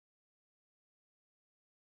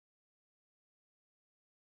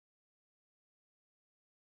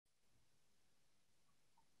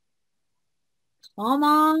Come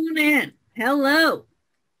on in. Hello.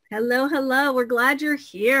 Hello, hello. We're glad you're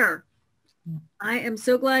here. I am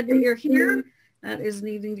so glad that you're here. That is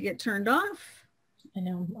needing to get turned off. I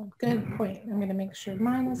know. Good point. I'm going to make sure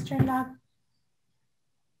mine is turned off.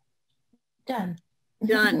 Done.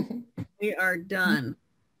 Done. We are done.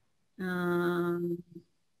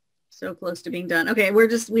 So close to being done. Okay, we're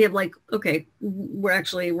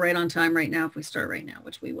actually right on time right now if we start right now,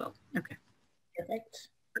 which we will. Okay. Perfect.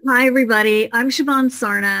 Hi, everybody. I'm Siobhan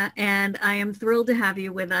Sarna, and I am thrilled to have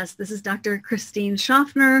you with us. This is Dr. Christine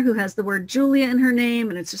Schaffner, who has the word Julia in her name,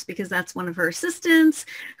 and it's just because that's one of her assistants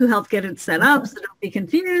who helped get it set up, so don't be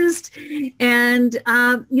confused. And,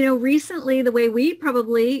 recently, the way we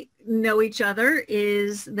probably know each other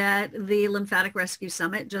is that the Lymphatic Rescue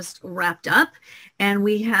Summit just wrapped up, and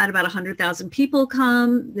we had about 100,000 people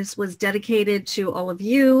come. This was dedicated to all of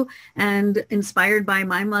you and inspired by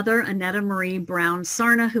my mother, Annetta Marie Brown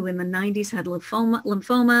Sarna, who in the 90s had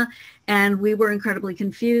lymphoma, and we were incredibly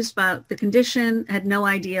confused about the condition, had no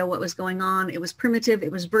idea what was going on. It was primitive,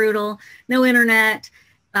 it was brutal, no internet,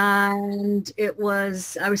 and I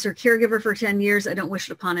was her caregiver for 10 years. I don't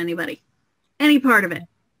wish it upon anybody, any part of it.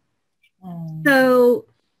 So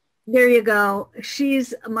there you go.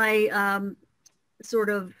 She's my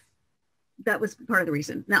that was part of the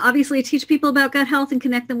reason. Now, obviously, I teach people about gut health and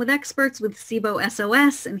connect them with experts with SIBO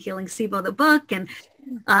SOS and Healing SIBO, the book, and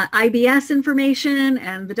IBS information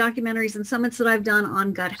and the documentaries and summits that I've done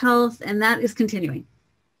on gut health. And that is continuing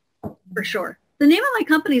for sure. The name of my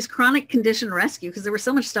company is Chronic Condition Rescue because there was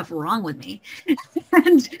so much stuff wrong with me.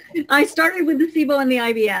 And I started with the SIBO and the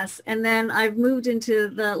IBS, and then I've moved into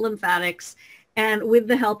the lymphatics, and with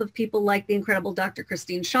the help of people like the incredible Dr.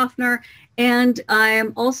 Christine Schaffner. And I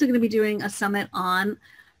am also going to be doing a summit on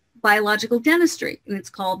biological dentistry, and it's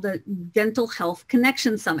called the Dental Health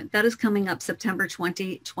Connection Summit. That is coming up September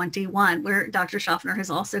 2021, where Dr. Schaffner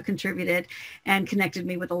has also contributed and connected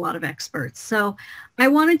me with a lot of experts. So I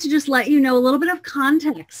wanted to just let you know a little bit of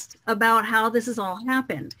context about how this has all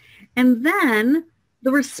happened. And then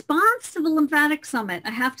the response to the Lymphatic Summit,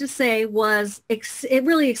 I have to say, it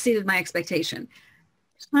really exceeded my expectation.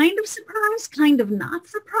 Kind of surprised, kind of not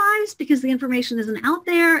surprised, because the information isn't out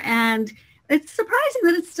there, and it's surprising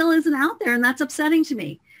that it still isn't out there, and that's upsetting to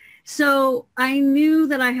me. So I knew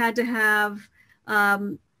that I had to have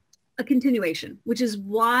a continuation, which is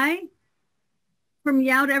why, from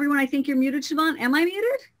Yao to everyone, I think you're muted, Siobhan. Am I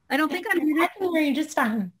muted? I don't think I'm muted. I can hear you just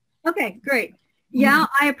fine. Okay, great. Yeah,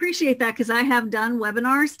 I appreciate that, because I have done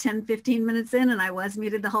webinars 10, 15 minutes in, and I was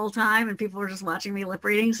muted the whole time, and people were just watching me lip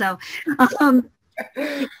reading. So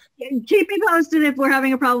keep me posted if we're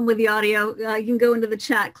having a problem with the audio. You can go into the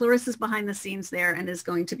chat. Clarissa's behind the scenes there and is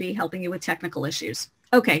going to be helping you with technical issues.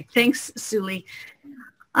 Okay, thanks, Suli.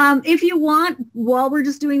 If you want, while we're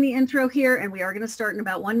just doing the intro here, and we are going to start in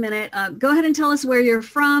about 1 minute, go ahead and tell us where you're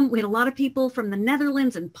from. We had a lot of people from the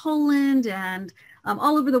Netherlands and Poland and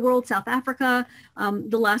all over the world, South Africa,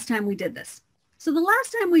 the last time we did this. So the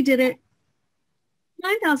last time we did it,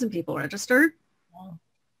 9,000 people registered. Wow.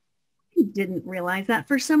 Didn't realize that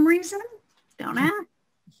for some reason. Don't ask.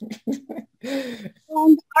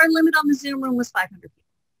 And our limit on the Zoom room was 500 people.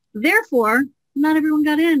 Therefore, not everyone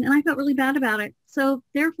got in, and I felt really bad about it. So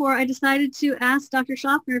therefore, I decided to ask Dr.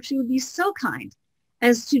 Schaffner if she would be so kind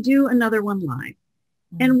as to do another one live.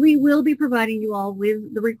 And we will be providing you all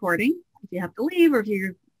with the recording if you have to leave, or if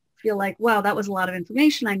you feel like, wow, that was a lot of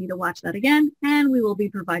information, I need to watch that again. And we will be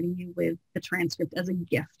providing you with the transcript as a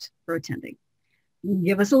gift for attending.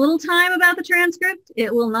 Give us a little time about the transcript.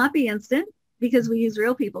 It will not be instant, because we use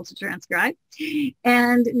real people to transcribe.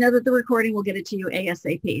 And know that the recording will get it to you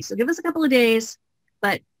ASAP. So give us a couple of days,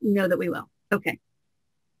 but know that we will. Okay.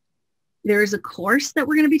 There is a course that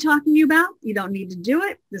we're going to be talking to you about. You don't need to do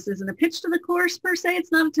it. This isn't a pitch to the course per se.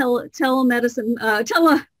 It's not a telemedicine,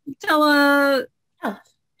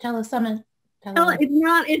 telesummit.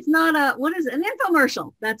 It's not what is it? An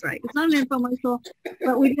infomercial. That's right. It's not an infomercial,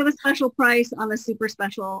 but we give a special price on a super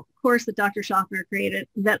special course that Dr. Schaffner created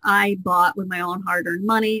that I bought with my own hard-earned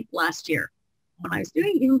money last year. When I was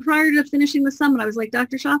doing, even prior to finishing the summit, I was like,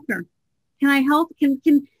 Dr. Schaffner, can I help? Can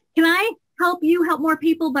I help you help more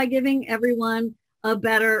people by giving everyone a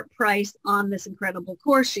better price on this incredible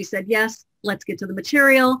course? She said, yes, let's get to the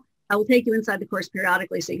material. I will take you inside the course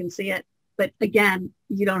periodically so you can see it. But again,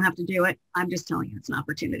 you don't have to do it. I'm just telling you, it's an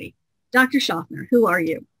opportunity. Dr. Schaffner, who are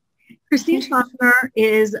you? Christine Schaffner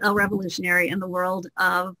is a revolutionary in the world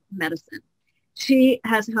of medicine. She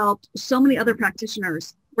has helped so many other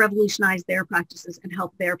practitioners revolutionize their practices and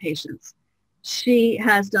help their patients. She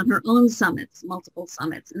has done her own summits, multiple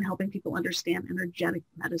summits, in helping people understand energetic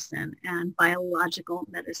medicine and biological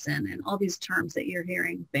medicine and all these terms that you're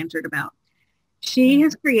hearing bantered about. She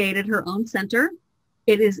has created her own center.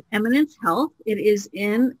 It is Eminence Health. It is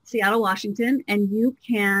in Seattle, Washington, and you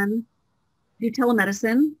can do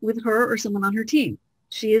telemedicine with her or someone on her team.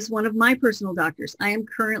 She is one of my personal doctors. I am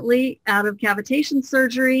currently out of cavitation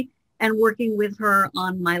surgery and working with her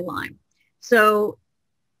on my Lyme. So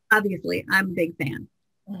obviously, I'm a big fan.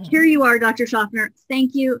 Here you are, Dr. Schaffner.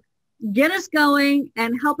 Thank you. Get us going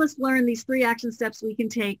and help us learn these 3 action steps we can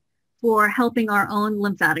take for helping our own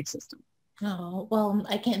lymphatic system. Oh, well,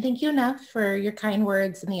 I can't thank you enough for your kind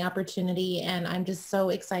words and the opportunity. And I'm just so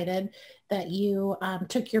excited that you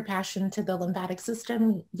took your passion to the lymphatic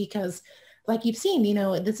system, because like you've seen, you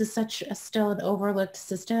know, this is such a still an overlooked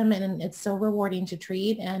system, and it's so rewarding to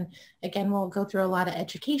treat. And again, we'll go through a lot of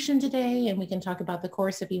education today, and we can talk about the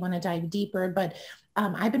course if you want to dive deeper. But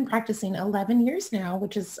I've been practicing 11 years now,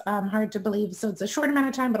 which is hard to believe. So it's a short amount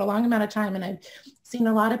of time, but a long amount of time. And I've seen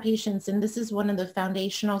a lot of patients, and this is one of the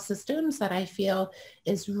foundational systems that I feel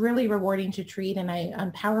is really rewarding to treat. And I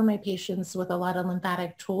empower my patients with a lot of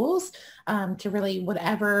lymphatic tools to really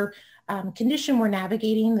whatever condition we're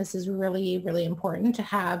navigating. This is really, really important to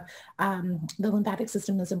have. The lymphatic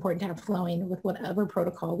system is important to have flowing with whatever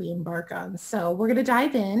protocol we embark on. So we're going to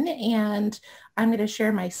dive in, and I'm going to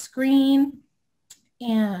share my screen.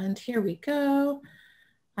 And here we go.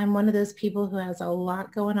 I'm one of those people who has a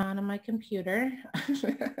lot going on my computer.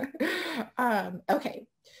 Okay,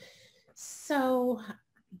 so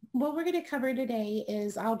what we're going to cover today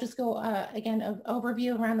is, I'll just go again, an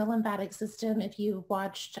overview around the lymphatic system. If you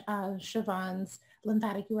watched Siobhan's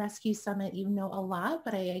Lymphatic Rescue Summit, you know a lot,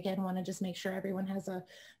 but I again want to just make sure everyone has a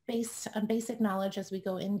basic knowledge as we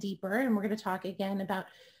go in deeper. And we're going to talk again about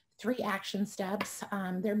 3 action steps.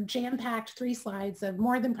 They're jam-packed 3 slides of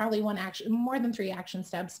more than 3 action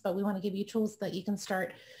steps, but we want to give you tools that you can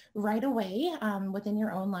start right away within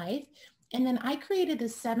your own life. And then I created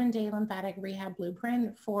this 7-day lymphatic rehab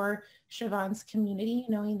blueprint for Siobhan's community,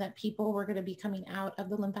 knowing that people were going to be coming out of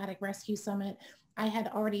the Lymphatic Rescue Summit. I had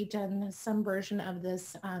already done some version of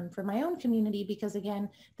this for my own community, because again,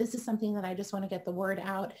 this is something that I just want to get the word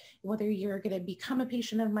out. Whether you're going to become a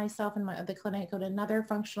patient of myself in the clinic, go to another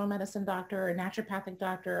functional medicine doctor, or naturopathic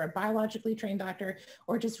doctor, or biologically trained doctor,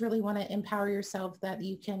 or just really want to empower yourself that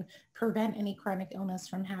you can prevent any chronic illness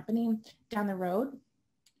from happening down the road.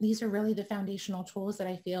 These are really the foundational tools that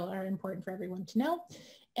I feel are important for everyone to know.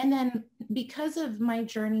 And then because of my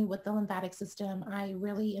journey with the lymphatic system, I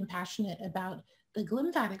really am passionate about the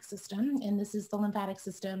glymphatic system. And this is the lymphatic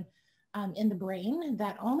system in the brain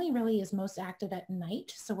that only really is most active at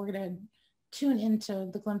night. So we're going to tune into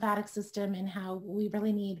the glymphatic system and how we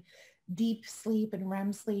really need deep sleep and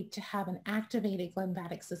REM sleep to have an activated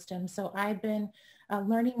lymphatic system. So I've been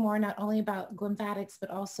learning more not only about lymphatics, but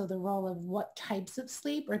also the role of what types of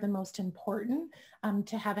sleep are the most important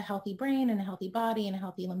to have a healthy brain and a healthy body and a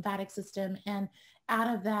healthy lymphatic system. And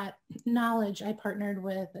out of that knowledge, I partnered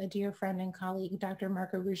with a dear friend and colleague, Dr.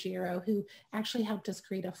 Marco Ruggiero, who actually helped us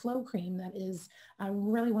create a flow cream that is a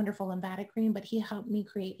really wonderful lymphatic cream, but he helped me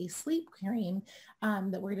create a sleep cream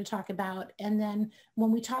that we're going to talk about. And then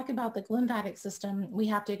when we talk about the lymphatic system, we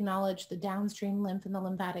have to acknowledge the downstream lymph in the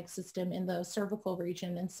lymphatic system in the cervical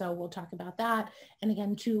region. And so we'll talk about that. And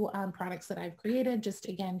again, 2 products that I've created, just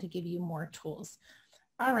again, to give you more tools.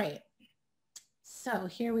 All right, so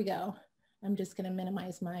here we go. I'm just going to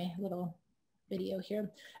minimize my little video here.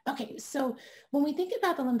 Okay, so when we think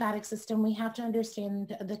about the lymphatic system, we have to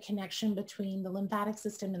understand the connection between the lymphatic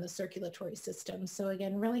system and the circulatory system. So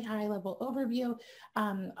again, really high level overview.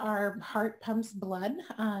 Our heart pumps blood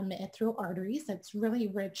through arteries. That's really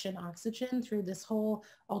rich in oxygen through this whole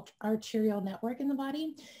arterial network in the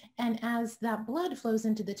body. And as that blood flows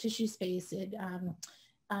into the tissue space, it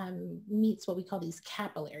meets what we call these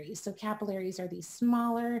capillaries. So capillaries are these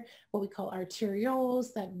smaller, what we call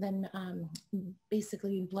arterioles, that then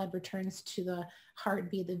basically blood returns to the heart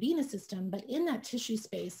via the venous system. But in that tissue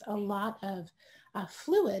space, a lot of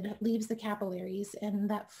fluid leaves the capillaries, and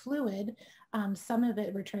that fluid, some of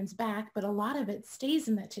it returns back, but a lot of it stays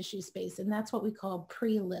in that tissue space. And that's what we call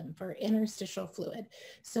pre-lymph or interstitial fluid.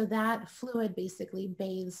 So that fluid basically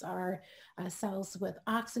bathes our cells with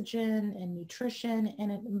oxygen and nutrition.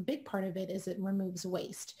 And a big part of it is it removes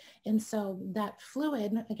waste. And so that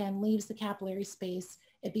fluid, again, leaves the capillary space.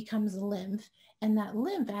 It becomes lymph. And that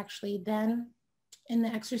lymph actually then, in the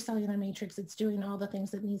extracellular matrix, it's doing all the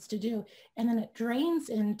things it needs to do. And then it drains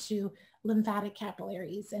into lymphatic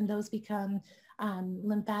capillaries, and those become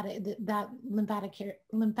lymphatic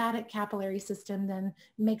capillary system then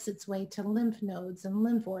makes its way to lymph nodes and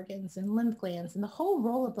lymph organs and lymph glands. And the whole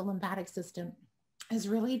role of the lymphatic system is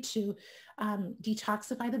really to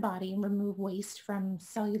detoxify the body and remove waste from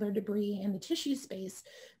cellular debris in the tissue space,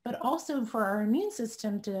 but also for our immune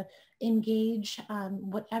system to engage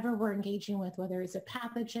whatever we're engaging with, whether it's a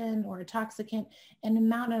pathogen or a toxicant, and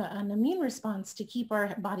mount an immune response to keep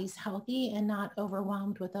our bodies healthy and not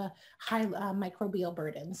overwhelmed with a high microbial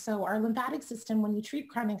burden. So our lymphatic system, when you treat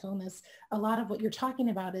chronic illness, a lot of what you're talking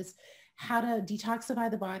about is how to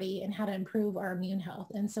detoxify the body and how to improve our immune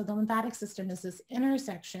health. And so the lymphatic system is this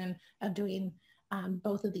intersection of doing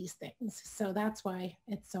both of these things. So that's why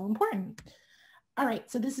it's so important. All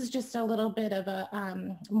right, so this is just a little bit of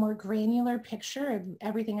a more granular picture of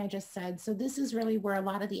everything I just said. So this is really where a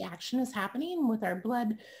lot of the action is happening with our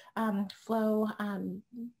blood flow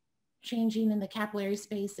changing in the capillary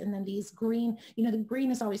space. And then these green, the green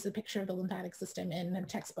is always the picture of the lymphatic system in the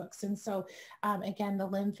textbooks. And so again, the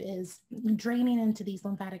lymph is draining into these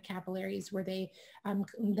lymphatic capillaries where they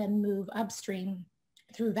then move upstream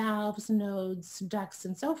through valves, nodes, ducts,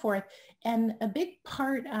 and so forth. And a big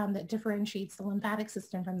part that differentiates the lymphatic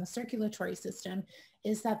system from the circulatory system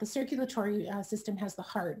is that the circulatory system has the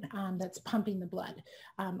heart that's pumping the blood,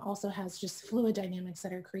 also has just fluid dynamics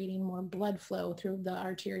that are creating more blood flow through the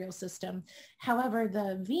arterial system. However,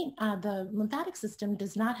 the lymphatic system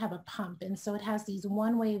does not have a pump. And so it has these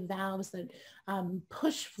one-way valves that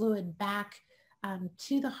push fluid back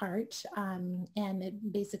to the heart, and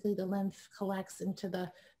it basically the lymph collects into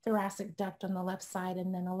the thoracic duct on the left side,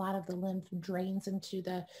 and then a lot of the lymph drains into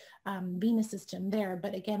the venous system there.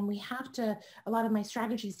 But again, a lot of my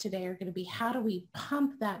strategies today are going to be how do we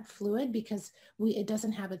pump that fluid, because it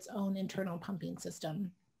doesn't have its own internal pumping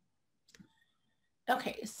system.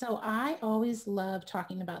 Okay, so I always love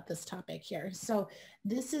talking about this topic here. So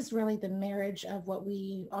this is really the marriage of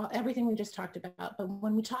everything we just talked about. But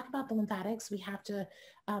when we talk about the lymphatics, we have to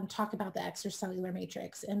talk about the extracellular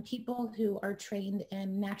matrix. And people who are trained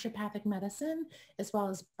in naturopathic medicine, as well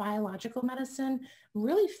as biological medicine,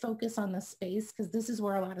 really focus on this space because this is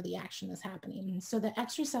where a lot of the action is happening. So the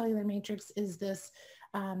extracellular matrix is this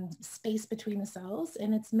space between the cells,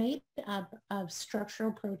 and it's made up of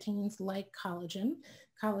structural proteins like collagen.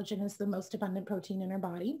 Collagen is the most abundant protein in our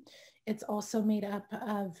body. It's also made up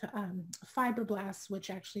of fibroblasts, which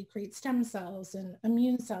actually create stem cells, and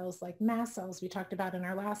immune cells like mast cells we talked about in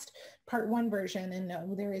our last part 1 version.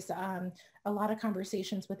 And there is a lot of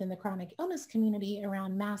conversations within the chronic illness community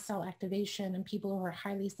around mast cell activation and people who are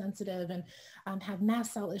highly sensitive and have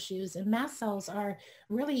mast cell issues. And mast cells are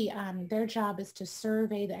really, their job is to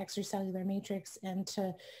survey the extracellular matrix and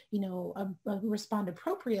to, respond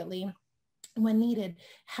appropriately when needed.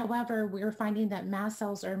 However, we're finding that mast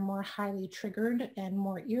cells are more highly triggered and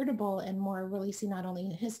more irritable and more releasing not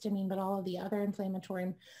only histamine, but all of the other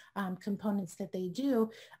inflammatory components that they do.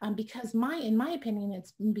 Because in my opinion,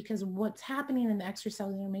 it's because what's happening in the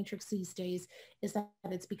extracellular matrix these days is that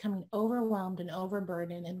it's becoming overwhelmed and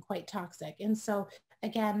overburdened and quite toxic. And so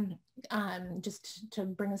again, just to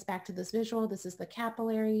bring us back to this visual, this is the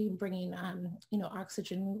capillary bringing,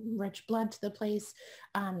 oxygen-rich blood to the place.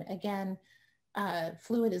 Again,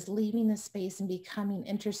 fluid is leaving the space and becoming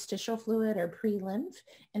interstitial fluid or pre-lymph.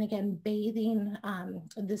 And again, bathing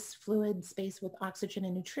this fluid space with oxygen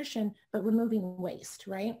and nutrition, but removing waste,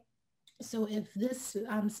 right? So if this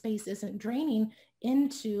space isn't draining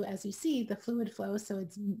into, as you see, the fluid flow, so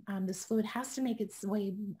it's this fluid has to make its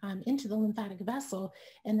way into the lymphatic vessel,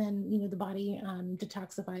 and then the body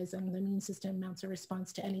detoxifies and the immune system mounts a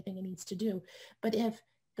response to anything it needs to do. But if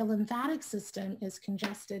the lymphatic system is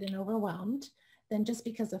congested and overwhelmed, then just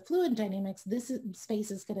because of fluid dynamics, this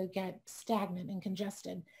space is going to get stagnant and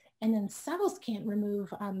congested. And then cells can't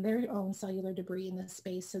remove their own cellular debris in this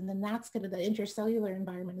space. And then the intercellular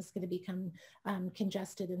environment is going to become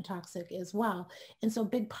congested and toxic as well. And so a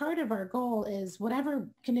big part of our goal is whatever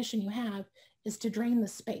condition you have is to drain the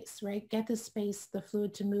space, right? Get the space, the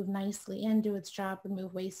fluid to move nicely in, do its job,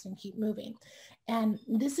 remove waste, and keep moving. And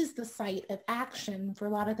this is the site of action for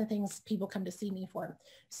a lot of the things people come to see me for.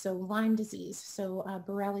 So Lyme disease. So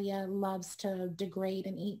Borrelia loves to degrade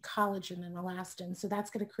and eat collagen and elastin. So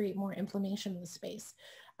that's going to create more inflammation in the space.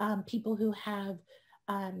 People who have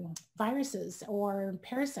viruses or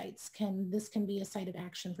parasites, this can be a site of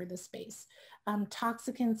action for this space.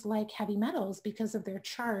 Toxicants like heavy metals, because of their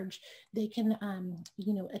charge, they can,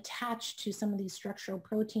 attach to some of these structural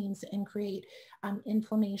proteins and create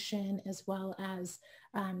inflammation, as well as,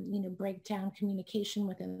 break down communication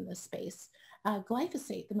within the space.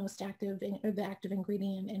 Glyphosate, the active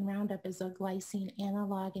ingredient in Roundup, is a glycine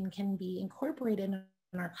analog and can be incorporated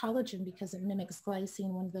in our collagen because it mimics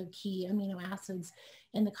glycine, one of the key amino acids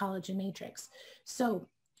in the collagen matrix. So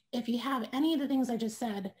if you have any of the things I just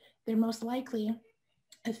said, they're most likely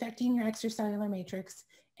affecting your extracellular matrix,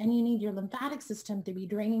 and you need your lymphatic system to be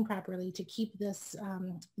draining properly to keep this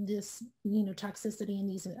toxicity in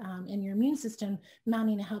these in your immune system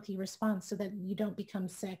mounting a healthy response, so that you don't become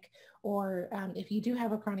sick, or if you do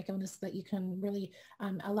have a chronic illness, that you can really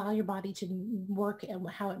allow your body to work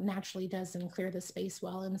how it naturally does and clear the space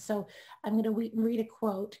well. And so I'm going to read a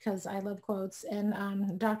quote, because I love quotes.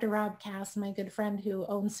 And Dr. Rob Cass, my good friend who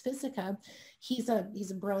owns Physica, he's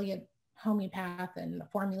a brilliant homeopath and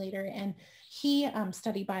formulator, and he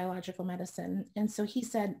studied biological medicine. And so he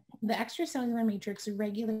said, the extracellular matrix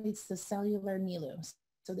regulates the cellular milieu,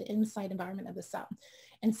 so the inside environment of the cell.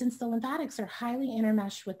 And since the lymphatics are highly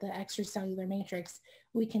intermeshed with the extracellular matrix,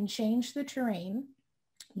 we can change the terrain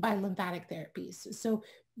by lymphatic therapies. So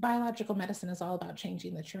biological medicine is all about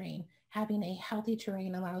changing the terrain. Having a healthy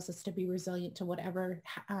terrain allows us to be resilient to whatever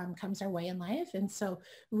comes our way in life. And so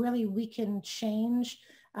really we can change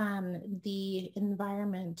the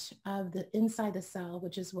environment of the inside the cell,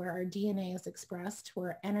 which is where our DNA is expressed,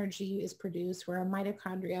 where energy is produced, where our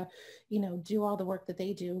mitochondria, do all the work that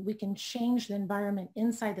they do. We can change the environment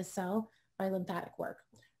inside the cell by lymphatic work.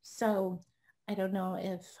 So I don't know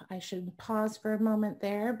if I should pause for a moment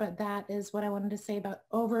there, but that is what I wanted to say about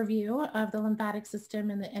overview of the lymphatic system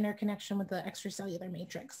and the interconnection with the extracellular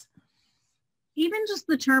matrix. Even just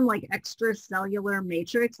the term like extracellular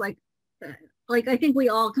matrix, like I think we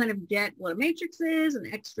all kind of get what a matrix is,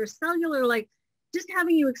 and extracellular, like just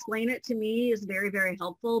having you explain it to me is very, very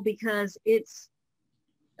helpful, because it's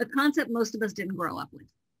a concept most of us didn't grow up with.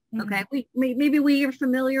 Okay, maybe we are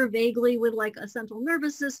familiar vaguely with like a central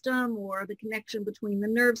nervous system or the connection between the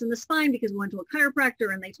nerves and the spine because we went to a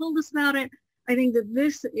chiropractor and they told us about it. I think that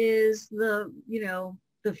this is the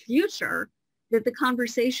future, that the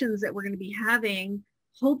conversations that we're going to be having,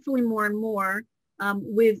 hopefully more and more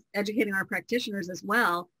with educating our practitioners as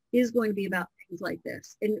well, is going to be about things like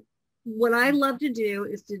this. And what I love to do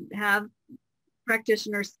is to have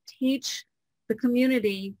practitioners teach the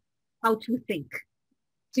community how to think.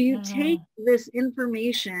 So you take this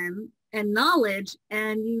information and knowledge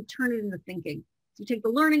and you turn it into thinking. So you take the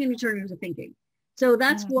learning and you turn it into thinking. So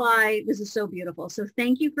that's why this is so beautiful. So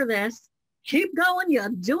thank you for this. Keep going. You're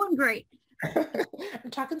doing great.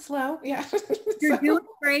 I'm talking slow. Yeah. You're doing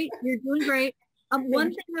great. You're doing great. One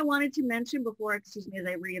thing I wanted to mention before, excuse me, as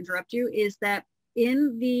I re-interrupt you, is that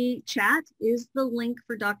in the chat is the link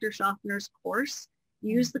for Dr. Schaffner's course.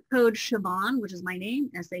 Use the code Siobhan, which is my name,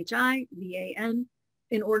 SHIVAN,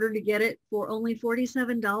 in order to get it for only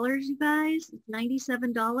 $47, you guys. It's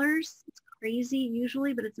 $97. It's crazy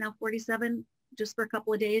usually, but it's now $47 just for a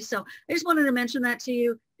couple of days. So I just wanted to mention that to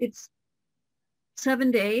you. It's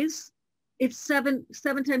 7 days. It's seven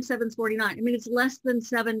times 7 is 49. I mean, it's less than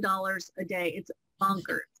 $7 a day. It's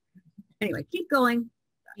bonkers. Anyway, keep going.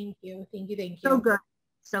 Thank you. Thank you. Thank you. So good.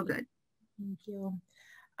 So good. Thank you.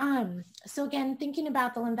 So again, thinking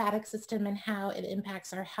about the lymphatic system and how it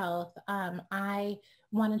impacts our health, I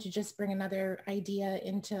wanted to just bring another idea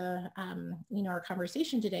into, our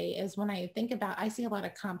conversation today. Is when I think about, I see a lot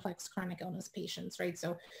of complex chronic illness patients, right?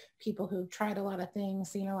 So people who've tried a lot of things,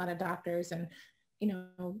 seen a lot of doctors, and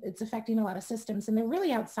it's affecting a lot of systems, and they're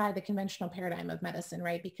really outside the conventional paradigm of medicine,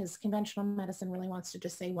 right? Because conventional medicine really wants to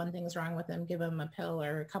just say one thing's wrong with them, give them a pill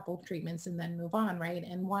or a couple of treatments and then move on, right?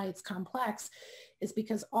 And why it's complex is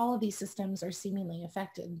because all of these systems are seemingly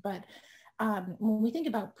affected. But when we think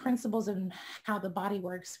about principles and how the body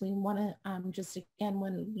works, we want to just, again,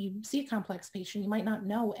 when you see a complex patient, you might not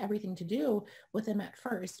know everything to do with them at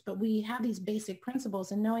first, but we have these basic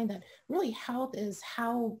principles, and knowing that really health is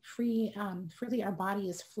how freely our body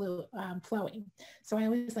is flowing. So I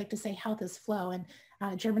always like to say health is flow,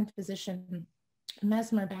 and German physician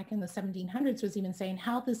Mesmer back in the 1700s was even saying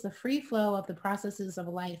health is the free flow of the processes of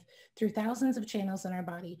life through thousands of channels in our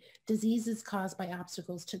body. Disease is caused by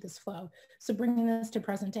obstacles to this flow. So bringing this to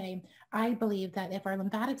present day, I believe that if our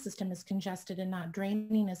lymphatic system is congested and not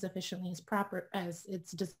draining as efficiently as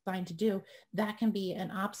it's designed to do, that can be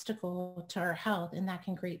an obstacle to our health, and that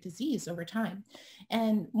can create disease over time.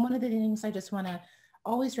 And one of the things I just want to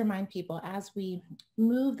always remind people as we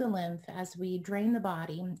move the lymph, as we drain the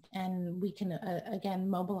body, and we can, again,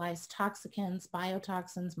 mobilize toxicants,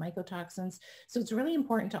 biotoxins, mycotoxins. So it's really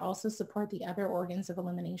important to also support the other organs of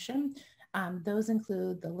elimination. Those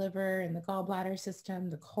include the liver and the gallbladder system,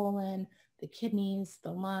 the colon, the kidneys,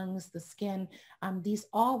 the lungs, the skin. These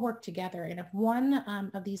all work together. And if one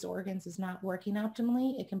of these organs is not working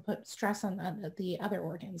optimally, it can put stress on the other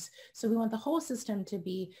organs. So we want the whole system to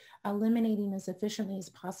be eliminating as efficiently as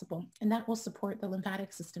possible. And that will support the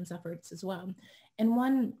lymphatic system's efforts as well. And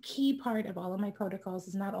one key part of all of my protocols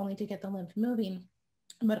is not only to get the lymph moving,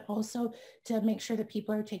 but also to make sure that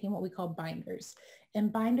people are taking what we call binders.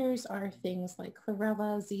 And binders are things like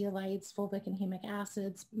chlorella, zeolites, fulvic and humic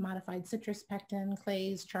acids, modified citrus pectin,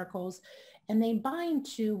 clays, charcoals, and they bind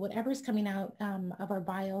to whatever's coming out of our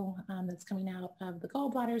bile that's coming out of the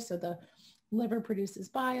gallbladder. So the liver produces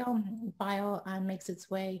bile, bile makes its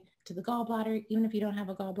way to the gallbladder. Even if you don't have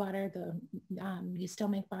a gallbladder, you still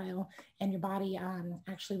make bile, and your body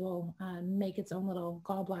actually will make its own little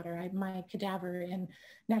gallbladder. My cadaver in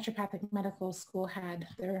naturopathic medical school had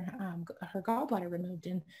her gallbladder removed,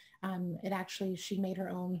 and she made her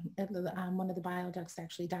own, one of the bile ducts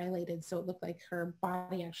actually dilated, so it looked like her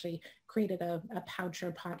body actually created a pouch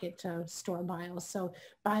or pocket to store bile. So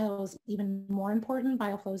bile is even more important.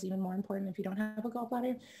 Bile flow is even more important if you don't have a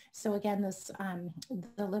gallbladder. So again,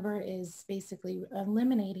 the liver is basically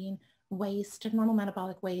eliminating waste, normal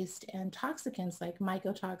metabolic waste, and toxicants like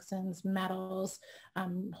mycotoxins, metals,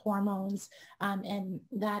 hormones, and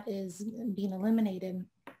that is being eliminated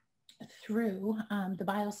through the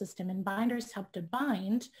bile system. And binders help to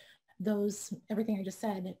bind everything I just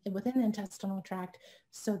said, within the intestinal tract,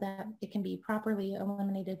 so that it can be properly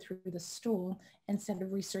eliminated through the stool instead of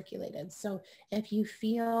recirculated. So if you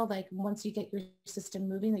feel like once you get your system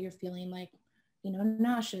moving that you're feeling like,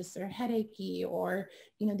 nauseous or headachy or,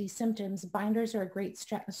 these symptoms, binders are a great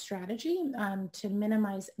strategy to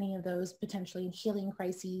minimize any of those potentially healing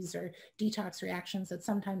crises or detox reactions that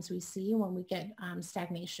sometimes we see when we get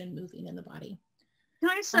stagnation moving in the body. Can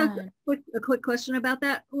I ask a quick question about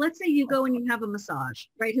that? Let's say you go and you have a massage,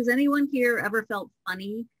 right? Has anyone here ever felt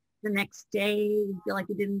funny the next day? You feel like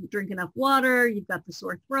you didn't drink enough water, you've got the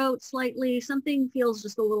sore throat slightly, something feels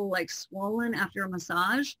just a little like swollen after a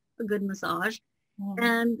massage, a good massage.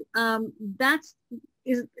 And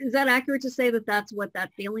is that accurate to say that that's what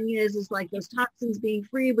that feeling is like those toxins being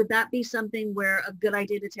free? Would that be something where a good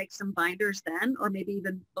idea to take some binders then, or maybe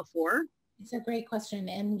even before? It's a great question.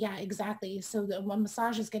 And yeah, exactly. So when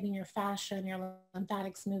massage is getting your fascia and your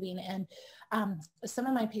lymphatics moving, and some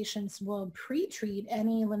of my patients will pre-treat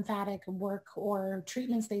any lymphatic work or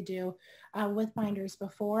treatments they do with binders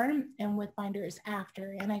before and with binders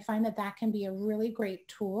after. And I find that that can be a really great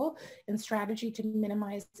tool and strategy to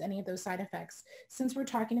minimize any of those side effects. Since we're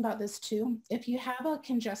talking about this too, if you have a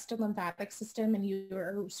congested lymphatic system and you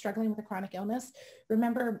are struggling with a chronic illness,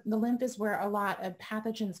 remember the lymph is where a lot of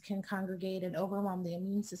pathogens can congregate and overwhelm the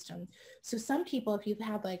immune system. So some people, if you've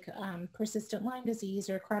had like persistent Lyme disease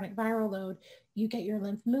or chronic viral load, you get your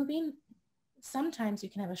lymph moving. Sometimes you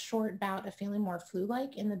can have a short bout of feeling more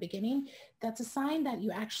flu-like in the beginning. That's a sign that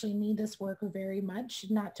you actually need this work very much,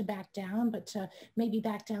 not to back down, but to maybe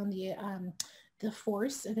back down the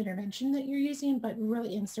force of intervention that you're using, but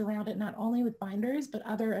really and surround it not only with binders, but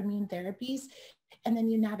other immune therapies. And then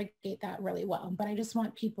you navigate that really well. But I just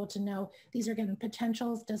want people to know these are, again,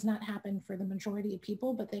 potentials. Does not happen for the majority of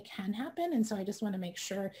people, but they can happen. And so I just want to make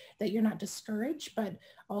sure that you're not discouraged, but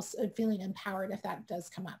also feeling empowered if that does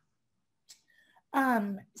come up.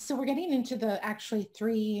 So we're getting into the actually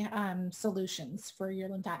three solutions for your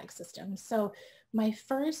lymphatic system. So my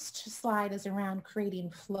first slide is around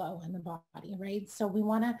creating flow in the body, right? So we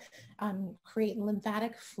want to create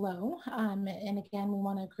lymphatic flow. And again, we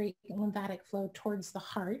want to create lymphatic flow towards the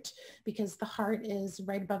heart, because the heart is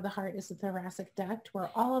right above the heart is the thoracic duct, where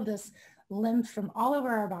all of this lymph from all over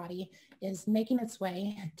our body is making its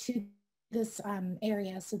way to this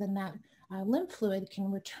area. So then that lymph fluid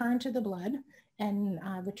can return to the blood and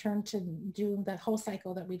return to do the whole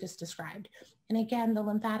cycle that we just described. And again, the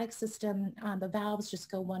lymphatic system, the valves just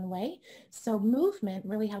go one way. So movement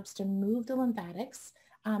really helps to move the lymphatics.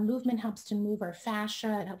 Movement helps to move our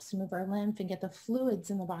fascia, it helps to move our lymph and get the fluids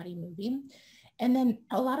in the body moving. And then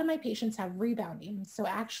a lot of my patients have rebounding. So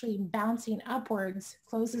actually bouncing upwards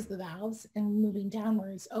closes the valves and moving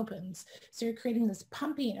downwards opens. So you're creating this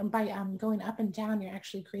pumping, and by going up and down, you're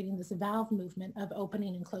actually creating this valve movement of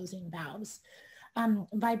opening and closing valves.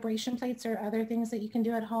 Vibration plates are other things that you can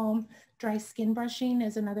do at home. Dry skin brushing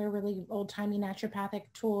is another really old-timey naturopathic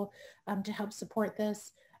tool to help support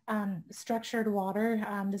this. Structured water.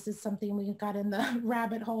 This is something we got in the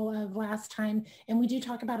rabbit hole of last time, and we do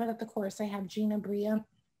talk about it at the course. I have Gina Bria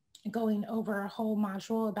going over a whole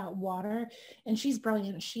module about water, and she's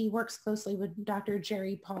brilliant. She works closely with Dr.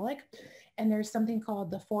 Jerry Pollack, and there's something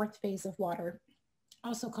called the fourth phase of water,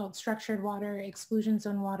 also called structured water, exclusion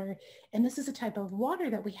zone water. And this is a type of water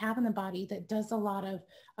that we have in the body that does a lot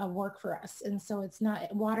of work for us. And so it's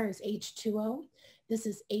not, water is H2O. This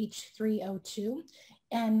is H3O2.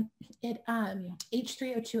 And it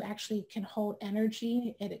H3O2 actually can hold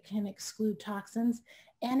energy, it can exclude toxins,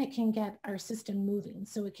 and it can get our system moving.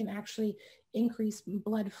 So it can actually increase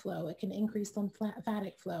blood flow. It can increase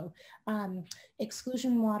lymphatic flow.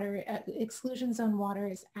 Exclusion zone water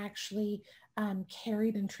is actually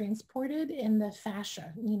carried and transported in the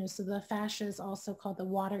fascia, so the fascia is also called the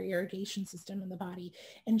water irrigation system in the body.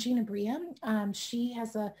 And Gina Bria, she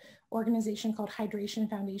has a organization called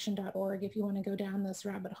hydrationfoundation.org. If you want to go down this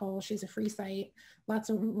rabbit hole, she's a free site, lots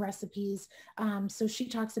of recipes. So she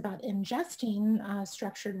talks about ingesting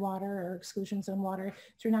structured water or exclusion zone water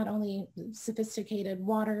through not only sophisticated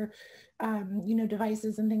water,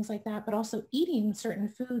 devices and things like that, but also eating certain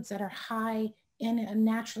foods that are high in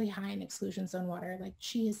naturally high in exclusion zone water, like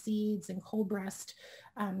chia seeds and cold breast,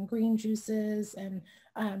 green juices and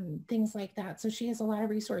things like that. So she has a lot of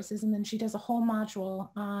resources, and then she does a whole module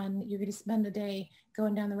on, you're going to spend a day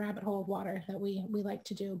going down the rabbit hole of water that we like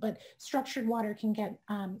to do. But structured water can get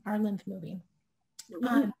our lymph moving.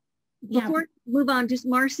 Before we move on, just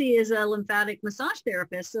Marcy is a lymphatic massage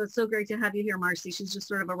therapist. So it's so great to have you here, Marcy. She's just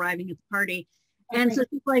sort of arriving at the party. And so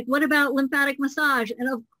she's like, what about lymphatic massage?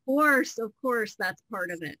 And of course, that's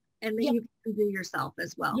part of it. And then you can do yourself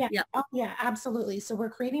as well. Yeah. Oh, yeah, absolutely. So we're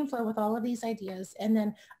creating flow with all of these ideas. And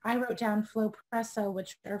then I wrote down Flow Presso,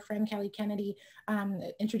 which our friend Kelly Kennedy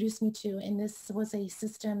introduced me to. And this was a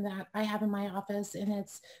system that I have in my office, and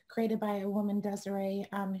it's created by a woman, Desiree,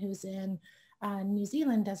 who's in New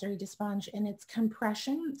Zealand, Desiree Desponge, and it's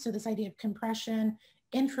compression. So this idea of compression,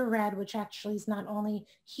 infrared, which actually is not only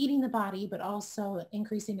heating the body, but also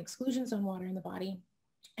increasing exclusion zone water in the body.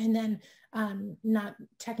 And then not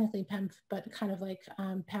technically PEMF, but kind of like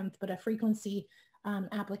PEMF, but a frequency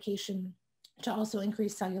application to also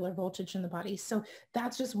increase cellular voltage in the body. So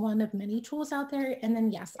that's just one of many tools out there. And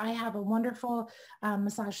then, yes, I have a wonderful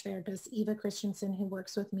massage therapist, Eva Christensen, who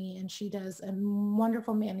works with me, and she does a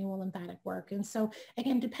wonderful manual lymphatic work. And so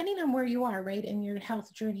again, depending on where you are, right, in your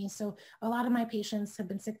health journey. So a lot of my patients have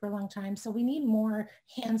been sick for a long time. So we need more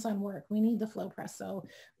hands-on work. We need the Flow Presso.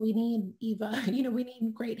 We need Eva, we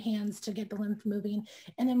need great hands to get the lymph moving.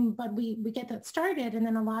 And then, but we get that started. And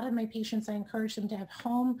then a lot of my patients, I encourage them to have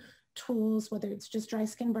home tools, whether it's just dry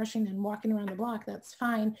skin brushing and walking around the block, that's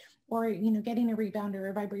fine, or getting a rebounder or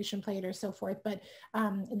a vibration plate or so forth. But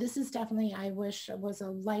this is definitely, I wish, was a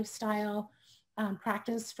lifestyle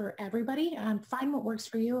practice for everybody. Find what works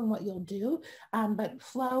for you and what you'll do, but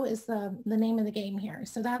flow is the name of the game here.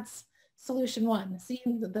 So that's solution one. See,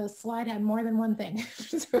 the slide had more than one thing.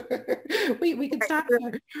 So we could stop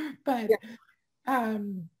there, but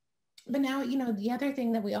but now, the other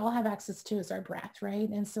thing that we all have access to is our breath, right?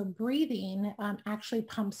 And so breathing actually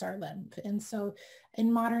pumps our lymph. And so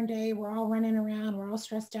in modern day, we're all running around, we're all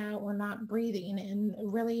stressed out, we're not breathing. And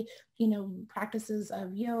really, practices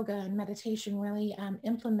of yoga and meditation really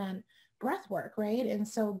implement breath work, right? And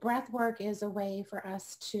so breath work is a way for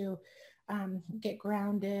us to get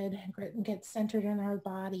grounded, get centered in our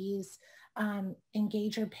bodies,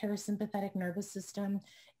 engage our parasympathetic nervous system.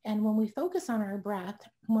 And when we focus on our breath,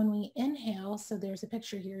 when we inhale, so there's a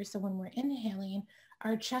picture here. So when we're inhaling,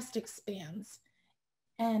 our chest expands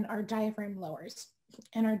and our diaphragm lowers.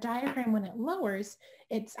 And our diaphragm, when it lowers,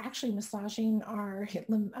 it's actually massaging our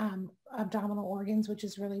abdominal organs, which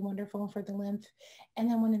is really wonderful for the lymph. And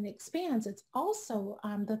then when it expands, it's also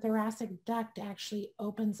the thoracic duct actually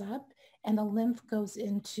opens up, and the lymph goes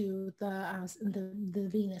into the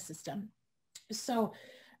venous system. So,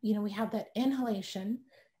 we have that inhalation.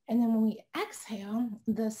 And then when we exhale,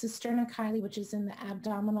 the cisterna chyli, which is in the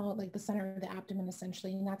abdominal, like the center of the abdomen,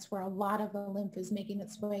 essentially, and that's where a lot of the lymph is making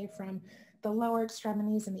its way from the lower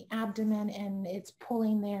extremities and the abdomen, and it's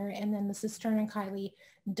pulling there. And then the cisterna chyli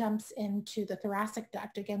dumps into the thoracic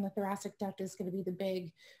duct. Again, the thoracic duct is going to be the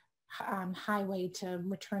big highway to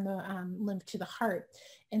return the lymph to the heart.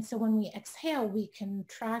 And so when we exhale, we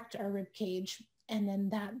contract our rib cage, and then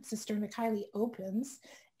that cisterna chyli opens,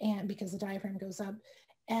 and because the diaphragm goes up,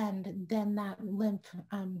 and then that lymph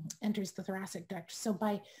enters the thoracic duct. So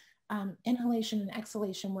by inhalation and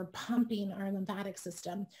exhalation, we're pumping our lymphatic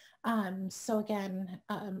system. So again,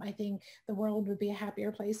 I think the world would be a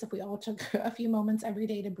happier place if we all took a few moments every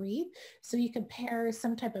day to breathe. So you could pair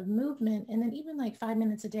some type of movement, and then even like 5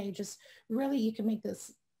 minutes a day, just really, you can make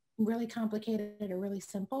this really complicated or really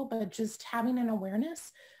simple, but just having an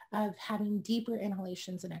awareness of having deeper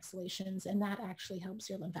inhalations and exhalations, and that actually helps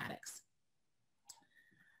your lymphatics.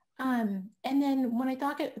 And then when I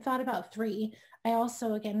thought about 3, I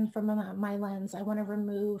also, again, from my lens, I want to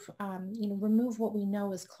remove, remove what we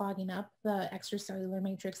know is clogging up the extracellular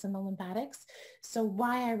matrix and the lymphatics. So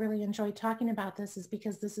why I really enjoy talking about this is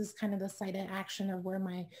because this is kind of the site of action of where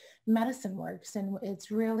my medicine works. And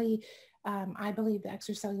it's really, I believe the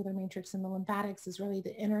extracellular matrix and the lymphatics is really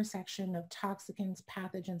the intersection of toxicants,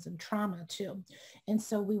 pathogens, and trauma too. And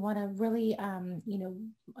so we want to really,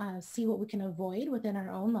 see what we can avoid within our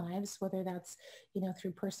own lives, whether that's,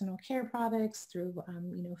 through personal care products, through,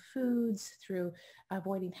 foods, through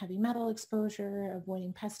avoiding heavy metal exposure,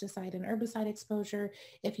 avoiding pesticide and herbicide exposure.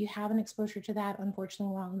 If you have an exposure to that,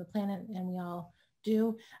 unfortunately, we're all on the planet and we all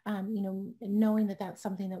do, knowing that that's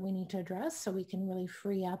something that we need to address so we can really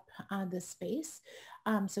free up this space.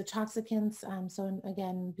 So toxicants, so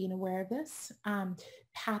again, being aware of this.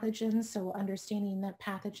 Pathogens, so understanding that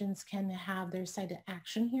pathogens can have their site of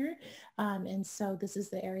action here. And so this is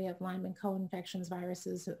the area of Lyme and co-infections,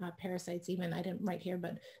 viruses, parasites, even, I didn't write here,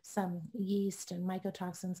 but some yeast and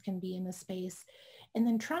mycotoxins can be in the space. And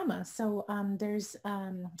then trauma. So there's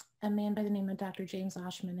a man by the name of Dr. James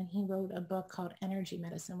Oshman, and he wrote a book called Energy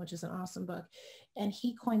Medicine, which is an awesome book. And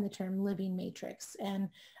he coined the term living matrix. And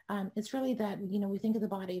it's really that, we think of the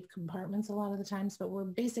body of compartments a lot of the times, but we're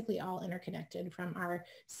basically all interconnected from our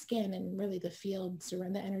skin and really the fields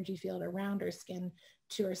around the energy field around our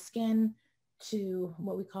skin to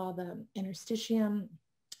what we call the interstitium,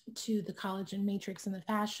 to the collagen matrix and the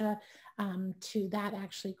fascia, to that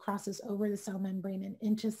actually crosses over the cell membrane and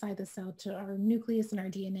inside the cell to our nucleus and our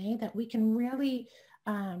DNA, that we can really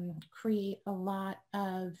create a lot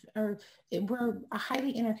of, we're a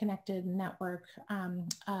highly interconnected network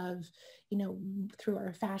of, through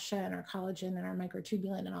our fascia and our collagen and our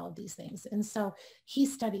microtubulin and all of these things. And so he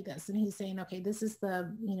studied this and he's saying, okay, this is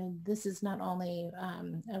the, this is not only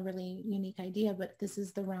a really unique idea, but this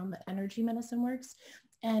is the realm that energy medicine works.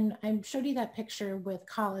 And I showed you that picture with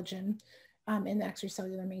collagen in the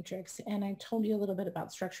extracellular matrix. And I told you a little bit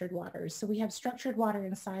about structured waters. So we have structured water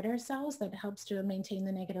inside our cells that helps to maintain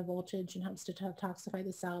the negative voltage and helps to detoxify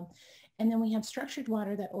the cell. And then we have structured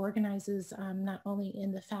water that organizes not only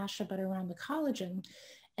in the fascia, but around the collagen.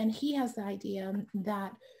 And he has the idea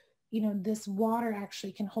that this water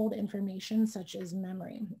actually can hold information such as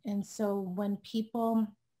memory. And so when people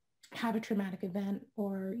have a traumatic event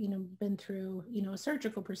or, been through, a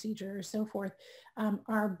surgical procedure or so forth,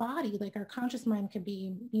 our body, like our conscious mind could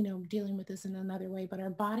be, dealing with this in another way, but our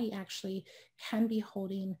body actually can be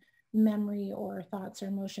holding memory or thoughts or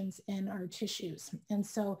emotions in our tissues. And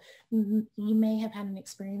so you may have had an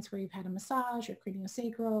experience where you've had a massage or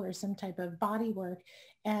craniosacral or some type of body work,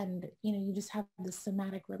 and you just have this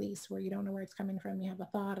somatic release where you don't know where it's coming from. You have a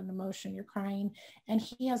thought, an emotion, you're crying, and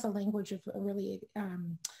he has a language of really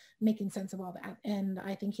making sense of all that. And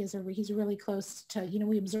I think he's really close to,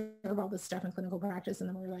 we observe all this stuff in clinical practice and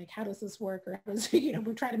then we're like, how does this work? Or how does,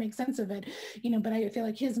 we're trying to make sense of it, but I feel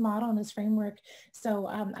like his model and his framework. So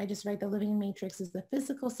I just write the living matrix is the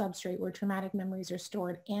physical substrate where traumatic memories are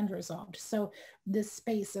stored and resolved. So this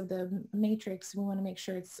space of the matrix, we want to make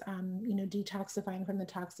sure it's, detoxifying from the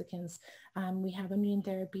toxicants. We have immune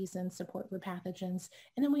therapies and support for pathogens.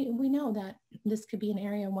 And then we know that this could be an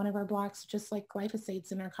area, one of our blocks, just like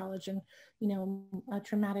glyphosates in our collagen, a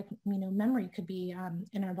traumatic, memory could be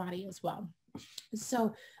in our body as well.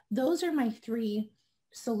 So those are my 3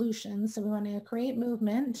 solutions. So we want to create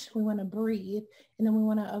movement, we want to breathe, and then we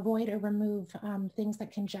want to avoid or remove things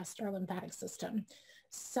that congest our lymphatic system.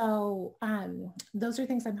 So those are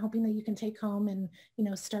things I'm hoping that you can take home and,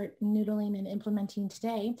 start noodling and implementing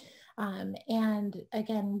today. And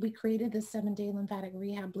again, we created this 7-day lymphatic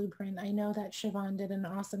rehab blueprint. I know that Siobhan did an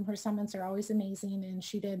awesome, her summits are always amazing. And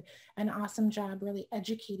she did an awesome job really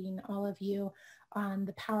educating all of you on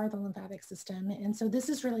the power of the lymphatic system. And so this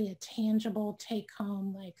is really a tangible take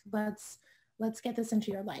home, like let's get this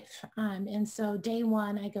into your life. And so day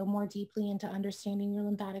 1, I go more deeply into understanding your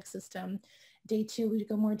lymphatic system. Day 2, we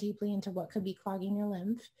go more deeply into what could be clogging your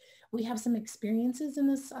lymph. We have some experiences in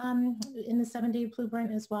this in the 7-day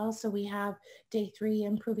blueprint as well. So we have day 3,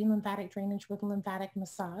 improving lymphatic drainage with lymphatic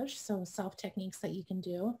massage. So self techniques that you can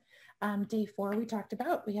do. Day 4, we talked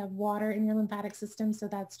about, we have water in your lymphatic system. So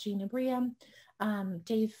that's Gina Bria.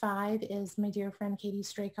 Day 5 is my dear friend Katie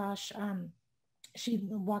Straykosh. She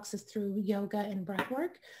walks us through yoga and breath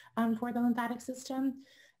work for the lymphatic system.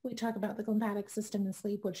 We talk about the lymphatic system and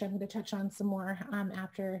sleep, which I'm going to touch on some more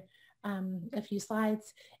after a few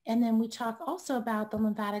slides. And then we talk also about the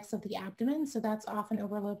lymphatics of the abdomen. So that's often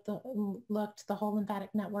overlooked, the whole lymphatic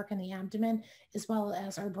network in the abdomen, as well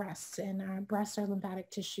as our breasts, and our breasts are lymphatic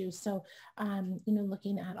tissue. So,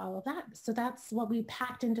 looking at all of that. So that's what we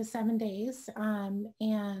packed into 7 days. I'm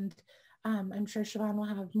sure Siobhan will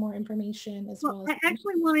have more information as well. I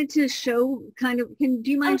actually wanted to show do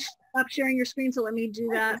you mind stop sharing your screen? So let me do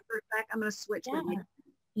that for a sec. I'm going to switch with you.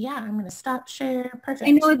 Yeah, I'm going to stop share. Perfect.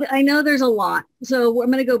 I know there's a lot. So I'm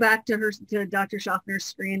going to go back to Dr. Schaffner's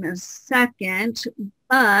screen in a second,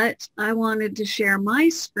 but I wanted to share my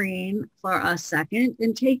screen for a second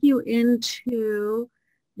and take you into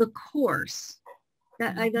the course.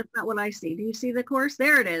 That's not what I see. Do you see the course?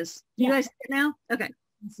 There it is. Do you guys see it now? Okay.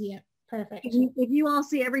 I see it. Perfect. If you all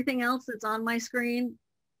see everything else that's on my screen,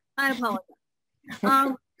 I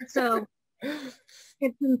apologize. So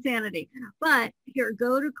it's insanity. But here,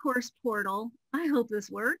 go to course portal. I hope this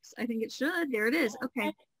works. I think it should. There it is.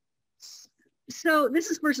 Okay. So this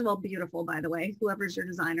is, first of all, beautiful, by the way. Whoever's your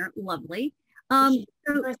designer, lovely. She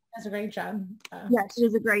does a great job. Yeah, she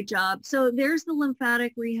does a great job. So there's the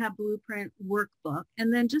lymphatic rehab blueprint workbook.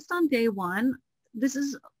 And then just on day 1, this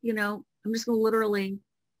is, I'm just going to literally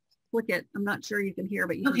click it. I'm not sure you can hear,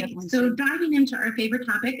 but you can definitely see. So diving into our favorite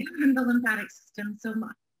topic, the lymphatic system. So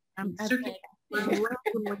I'm certainly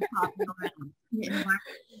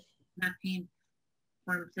pain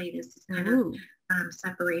form plate is kind of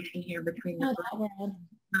separation here between the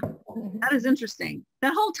that is interesting.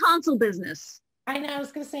 That whole tonsil business. I know, I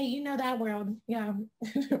was going to say, that world. Yeah.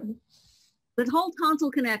 The whole tonsil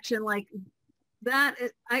connection, like that,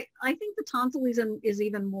 I think the tonsil is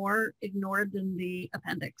even more ignored than the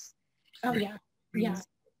appendix. Oh, yeah. Yeah.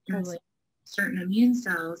 Totally. Certain immune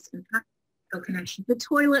cells and connection. The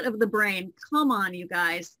toilet of the brain. Come on, you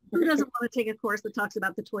guys. Who doesn't want to take a course that talks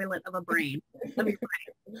about the toilet of a brain?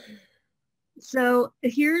 So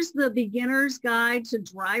here's the beginner's guide to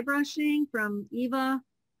dry brushing from Eva.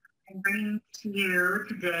 I'm bringing to you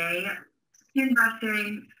today skin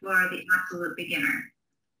brushing for the absolute beginner.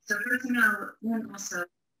 So first of all, then also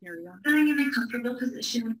feeling in a comfortable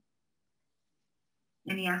position.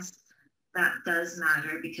 And yes, that does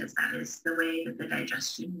matter because that is the way that the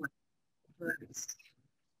digestion works.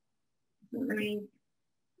 Really,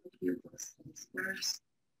 first,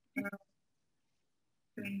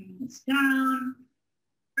 bring this down.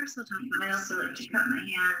 First, I'll talk about, I also like to cut my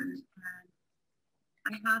hand.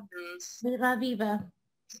 And I have this. Viva Viva.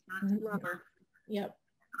 Rubber. Yep.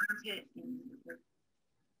 Armpit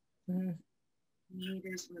and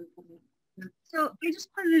So I just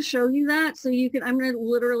wanted to show you that so you can, I'm going to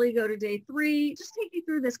literally go to day 3, just take you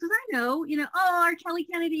through this because I know, our Kelly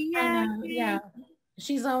Kennedy, yeah.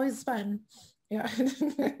 She's always fun. Yeah.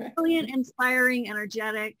 Brilliant, inspiring,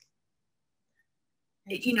 energetic.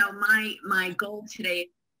 My goal today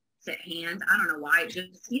is at hand. I don't know why, it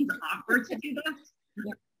just seems awkward to do that.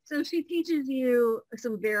 Yeah. So she teaches you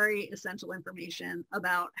some very essential information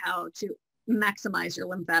about how to maximize your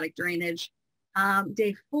lymphatic drainage.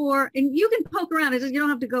 Day 4, and you can poke around. You don't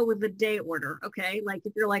have to go with the day order, okay? Like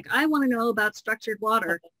if you're like, I want to know about structured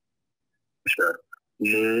water. Sure.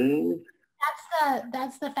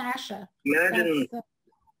 That's the fascia. Imagine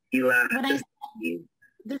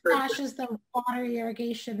the fascia is the water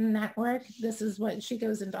irrigation network. This is what she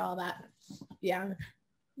goes into all that. Yeah.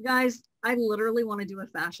 Guys, I literally want to do a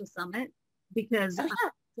fascia summit because I'm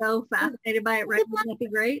so fascinated by it. Right? Wouldn't that be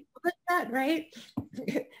great? Look at that, right?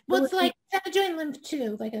 Well, it's like instead of doing lymph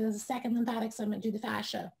 2, like as a second lymphatic summit, do the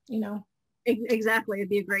fascia, Exactly. It'd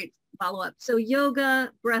be a great follow-up. So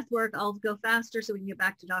yoga, breath work, I'll go faster so we can get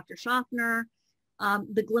back to Dr. Schaffner.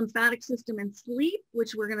 The lymphatic system and sleep,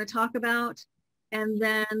 which we're going to talk about. And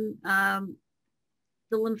then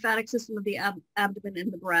the lymphatic system of the abdomen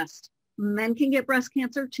and the breast. Men can get breast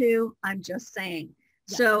cancer too. I'm just saying.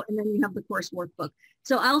 Yeah. So, and then you have the course workbook.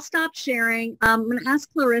 So I'll stop sharing. I'm going to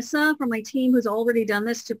ask Clarissa from my team who's already done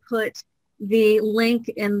this to put the link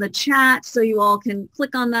in the chat so you all can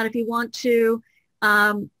click on that if you want to.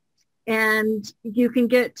 And you can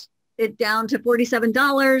get it down to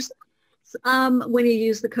 $47 when you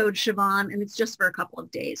use the code Siobhan, and it's just for a couple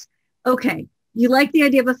of days. Okay. You like the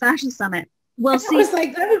idea of a fashion summit? Well, see, it's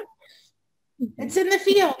like it's in the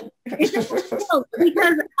field. It's in the field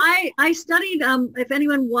because I studied. If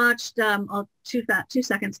anyone watched, I'll 2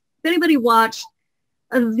 seconds. If anybody watched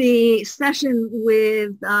the session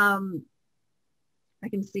with, I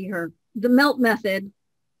can see her, the melt method.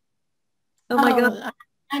 Oh my God.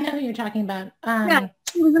 I know who you're talking about. Yeah,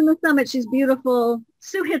 she was in the summit. She's beautiful.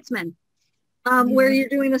 Sue Hitzman, where you're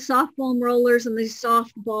doing the soft foam rollers and these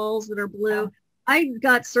soft balls that are blue. I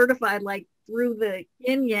got certified like through the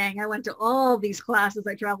yin yang. I went to all these classes.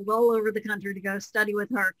 I traveled all over the country to go study with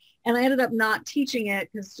her. And I ended up not teaching it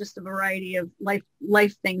because just a variety of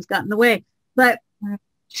life things got in the way. But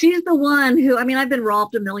she's the one who, I mean, I've been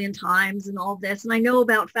rolfed a million times and all this, and I know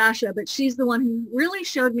about fascia, but she's the one who really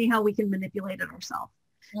showed me how we can manipulate it ourselves.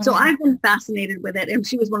 So I've been fascinated with it. And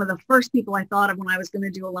she was one of the first people I thought of when I was going to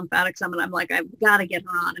do a lymphatic summit. I'm like, I've got to get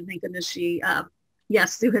her on. And thank goodness she,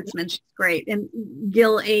 yes, Sue Hitzman, she's great. And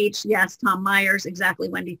Gil H, yes, Tom Myers, exactly,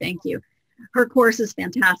 Wendy, thank you. Her course is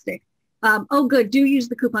fantastic. Oh, good. Do use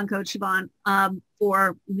the coupon code Siobhan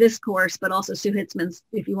for this course, but also Sue Hitzman's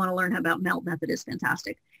if you want to learn about MELT method is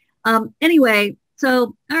fantastic. Anyway,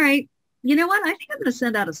 so, all right. You know what? I think I'm going to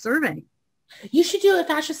send out a survey. You should do a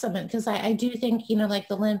fascia summit because I do think, you know, like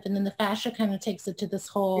the lymph and then the fascia kind of takes it to this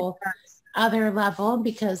whole other level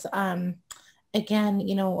because, again,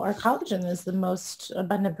 you know, our collagen is the most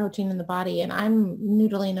abundant protein in the body. And I'm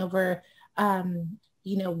noodling over,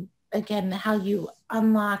 you know, again, how you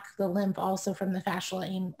unlock the lymph also from the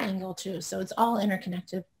fascial angle too. So it's all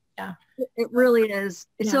interconnected. Yeah. It really is.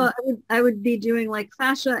 Yeah. So I would be doing like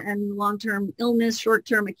fascia and long-term illness,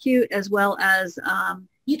 short-term acute, as well as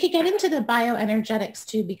you could get into the bioenergetics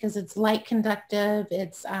too, because it's light conductive.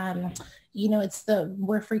 It's, you know, it's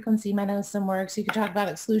where frequency medicine works. You could talk about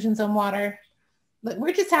exclusions on water. But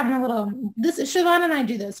we're just having a little, this is Siobhan and I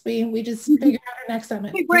do this. We just figure out our next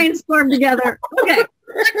summit. We brainstorm together. Okay.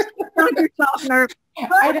 Dr. Schaffner,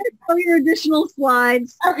 show your additional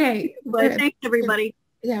slides. Okay. But thanks everybody.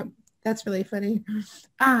 Yeah, that's really funny.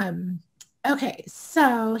 Okay,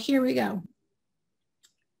 so here we go.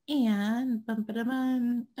 And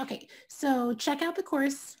okay, so check out the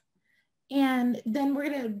course. And then we're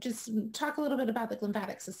going to just talk a little bit about the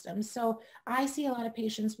lymphatic system. So I see a lot of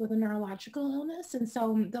patients with a neurological illness. And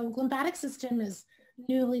so the lymphatic system is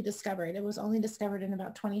newly discovered. It was only discovered in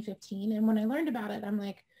about 2015. And when I learned about it, I'm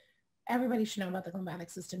like, everybody should know about the lymphatic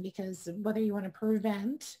system because whether you want to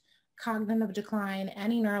prevent cognitive decline,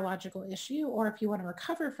 any neurological issue, or if you want to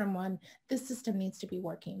recover from one, this system needs to be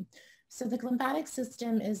working. So the lymphatic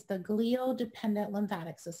system is the glial-dependent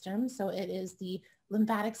lymphatic system. So it is the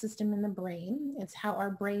lymphatic system in the brain. It's how our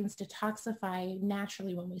brains detoxify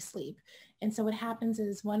naturally when we sleep. And so what happens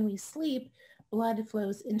is when we sleep, blood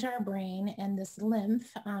flows into our brain and this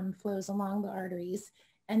lymph flows along the arteries.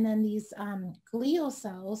 And then these glial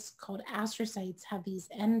cells called astrocytes have these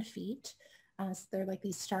end feet. So they're like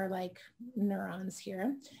these star-like neurons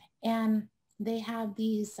here. And they have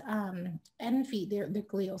these end feet, they're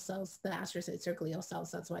glial cells, the astrocytes are glial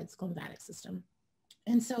cells, that's why it's lymphatic system.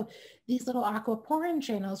 And so these little aquaporin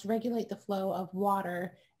channels regulate the flow of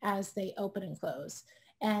water as they open and close.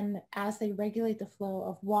 And as they regulate the flow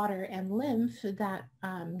of water and lymph that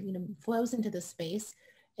you know, flows into the space,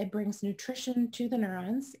 it brings nutrition to the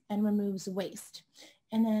neurons and removes waste.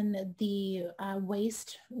 And then the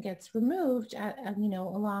waste gets removed, you know,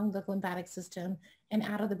 along the lymphatic system and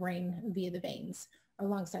out of the brain via the veins,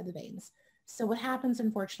 alongside the veins. So what happens,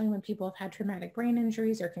 unfortunately, when people have had traumatic brain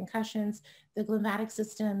injuries or concussions, the lymphatic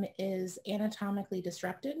system is anatomically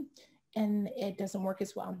disrupted and it doesn't work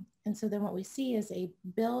as well. And so then what we see is a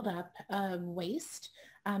buildup of waste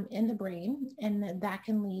in the brain, and that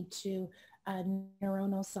can lead to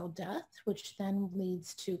neuronal cell death, which then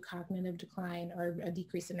leads to cognitive decline or a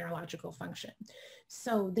decrease in neurological function.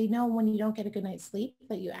 So they know when you don't get a good night's sleep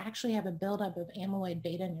that you actually have a buildup of amyloid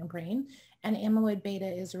beta in your brain. And amyloid beta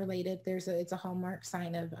is related, it's a hallmark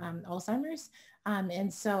sign of Alzheimer's.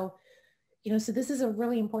 And so, you know, so this is a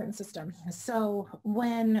really important system. So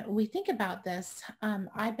when we think about this,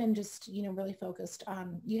 I've been just, you know, really focused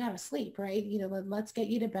on, you got to sleep, right? You know, let's get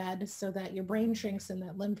you to bed so that your brain shrinks and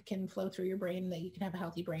that lymph can flow through your brain, that you can have a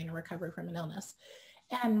healthy brain and recover from an illness.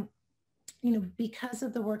 And, you know, because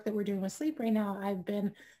of the work that we're doing with sleep right now, I've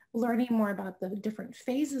been learning more about the different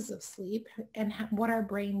phases of sleep and what our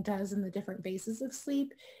brain does in the different phases of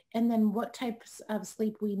sleep, and then what types of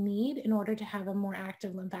sleep we need in order to have a more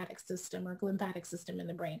active lymphatic system or lymphatic system in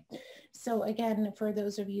the brain. So again, for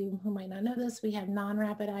those of you who might not know this, we have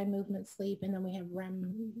non-rapid eye movement sleep, and then we have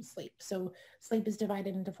REM sleep. So sleep is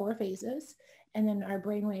divided into 4 phases, and then our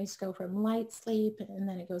brain waves go from light sleep, and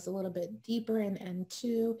then it goes a little bit deeper in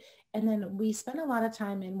N2, and then we spend a lot of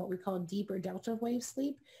time in what we call deeper delta wave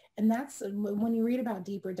sleep. And that's when you read about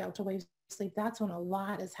deeper delta wave sleep, that's when a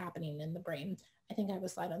lot is happening in the brain. I think I have a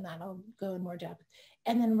slide on that. I'll go in more depth.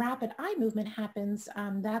 And then rapid eye movement happens.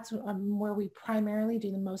 That's where we primarily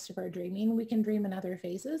do the most of our dreaming. We can dream in other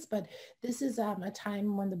phases, but this is a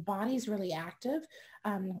time when the body's really active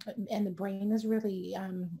and the brain is really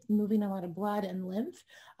moving a lot of blood and lymph.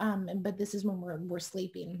 But this is when we're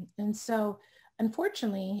sleeping. And so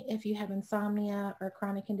unfortunately, if you have insomnia or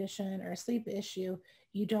chronic condition or a sleep issue,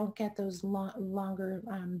 you don't get those longer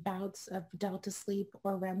bouts of delta sleep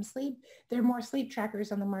or REM sleep. There are more sleep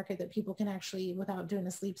trackers on the market that people can actually, without doing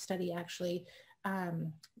a sleep study, actually,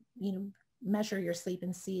 measure your sleep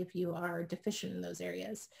and see if you are deficient in those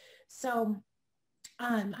areas. So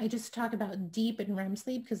I just talk about deep and REM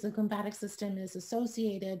sleep because the lymphatic system is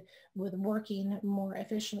associated with working more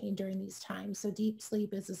efficiently during these times. So deep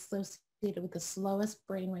sleep is associated with the slowest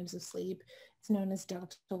brain waves of sleep. It's known as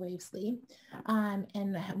delta wave sleep.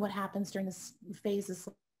 And what happens during this phase of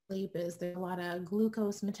sleep is there's a lot of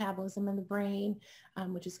glucose metabolism in the brain,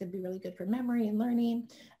 which is going to be really good for memory and learning.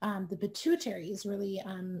 The pituitary is really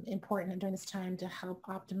important during this time to help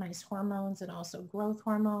optimize hormones and also growth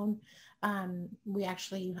hormone. We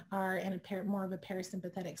actually are in more of a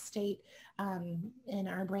parasympathetic state in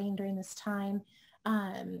our brain during this time.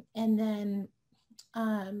 And then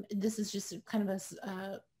this is just kind of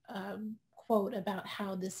a quote about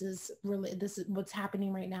how this is what's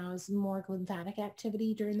happening right now is more lymphatic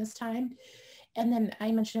activity during this time. And then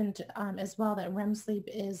I mentioned as well that REM sleep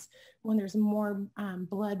is when there's more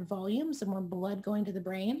blood volume, so more blood going to the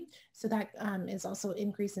brain. So that is also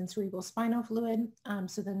increase in cerebral spinal fluid.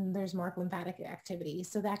 So then there's more lymphatic activity.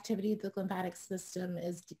 So the activity of the lymphatic system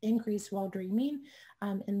is increased while dreaming,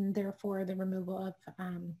 and therefore the removal of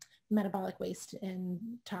metabolic waste and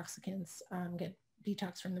toxicants get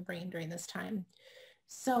detox from the brain during this time.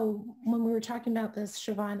 So when we were talking about this,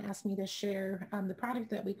 Siobhan asked me to share the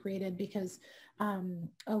product that we created because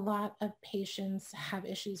a lot of patients have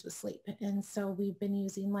issues with sleep. And so we've been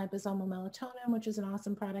using liposomal melatonin, which is an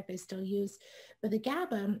awesome product I still use. But the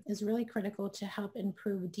GABA is really critical to help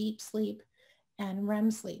improve deep sleep and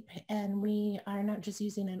REM sleep. And we are not just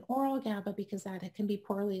using an oral GABA because that can be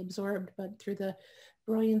poorly absorbed, but through the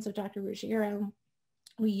brilliance of Dr. Ruggiero,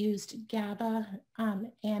 we used GABA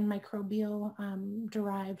and microbial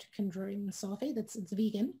derived chondroitin sulfate. It's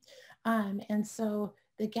vegan. And so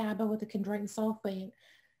the GABA with the chondroitin sulfate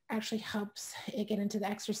actually helps it get into the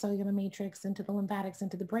extracellular matrix, into the lymphatics,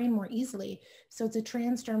 into the brain more easily. So it's a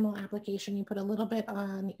transdermal application. You put a little bit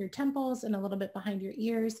on your temples and a little bit behind your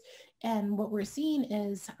ears. And what we're seeing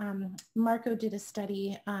is Marco did a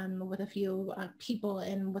study with a few people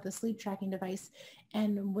and with a sleep tracking device.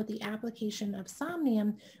 And with the application of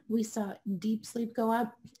Somnium, we saw deep sleep go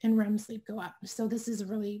up and REM sleep go up. So this is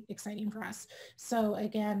really exciting for us. So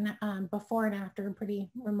again, before and after, pretty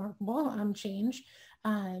remarkable change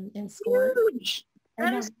in score. Huge.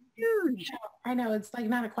 That is huge. I know, it's like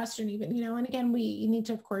not a question even, and again, we need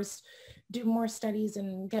to, of course, do more studies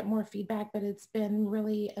and get more feedback, but it's been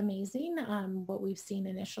really amazing what we've seen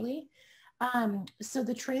initially. So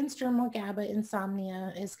the transdermal GABA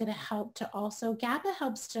insomnia is going to help to also, GABA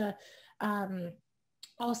helps to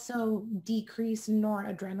also decrease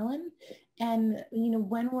noradrenaline. And,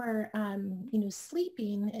 when we're,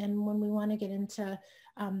 sleeping and when we want to get into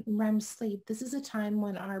REM sleep, this is a time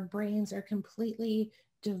when our brains are completely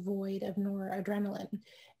devoid of noradrenaline.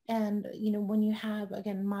 And, when you have,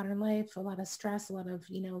 again, modern life, a lot of stress, a lot of,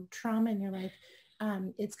 trauma in your life,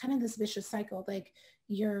 it's kind of this vicious cycle. Like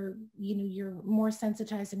you're more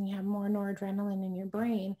sensitized and you have more noradrenaline in your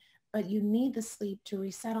brain, but you need the sleep to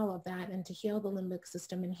reset all of that and to heal the limbic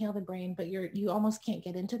system and heal the brain. But you almost can't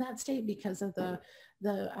get into that state because of the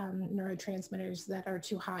neurotransmitters that are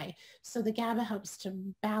too high. So the GABA helps to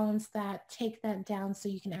balance that, take that down so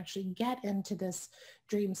you can actually get into this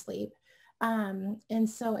dream sleep. And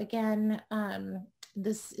so again,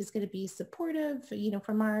 this is going to be supportive,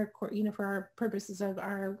 from our, for our purposes of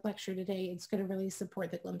our lecture today, it's going to really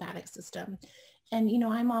support the lymphatic system. And,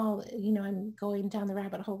 I'm going down the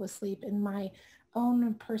rabbit hole with sleep in my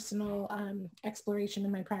own personal exploration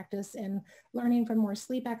in my practice and learning from more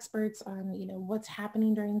sleep experts on, what's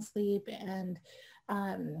happening during sleep and,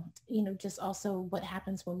 just also what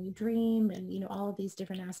happens when we dream and, all of these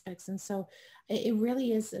different aspects. And so it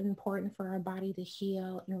really is important for our body to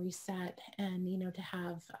heal and reset and, to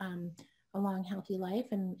have a long, healthy life.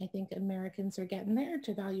 And I think Americans are getting there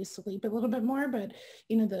to value sleep a little bit more, but,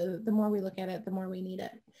 the more we look at it, the more we need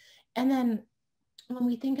it. And then when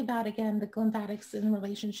we think about, again, the lymphatics in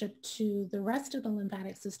relationship to the rest of the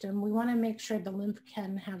lymphatic system, we want to make sure the lymph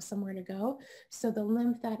can have somewhere to go. So the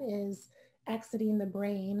lymph that is exiting the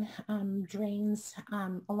brain drains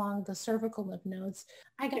along the cervical lymph nodes.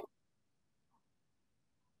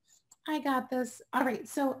 I got this. All right.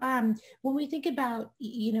 So when we think about,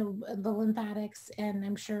 the lymphatics, and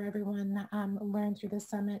I'm sure everyone learned through the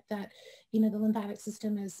summit that, the lymphatic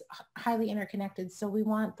system is highly interconnected. So we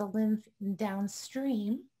want the lymph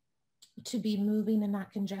downstream to be moving and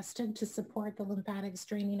not congested to support the lymphatics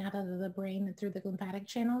draining out of the brain and through the lymphatic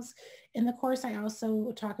channels. In the course, I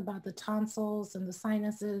also talk about the tonsils and the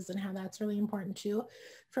sinuses and how that's really important too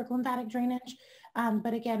for lymphatic drainage.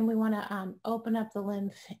 But again, we want to open up the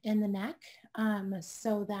lymph in the neck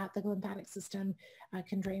so that the lymphatic system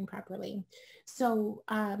can drain properly. So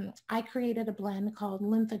I created a blend called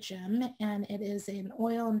Lympha-Gem, and it is an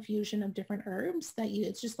oil infusion of different herbs that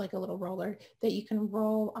it's just like a little roller that you can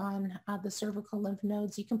roll on the cervical lymph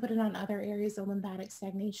nodes. You can put it on other areas of lymphatic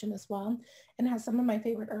stagnation as well, and has some of my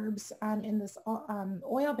favorite herbs in this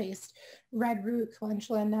oil-based red root,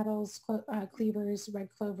 calendula nettles, cleavers, red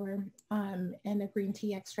clover, and a green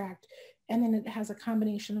tea extract. And then it has a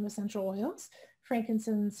combination of essential oils,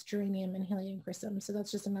 frankincense, geranium, and helium chrysanthemum. So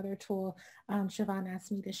that's just another tool Siobhan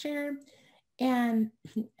asked me to share. And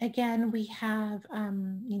again, we have,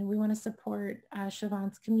 we want to support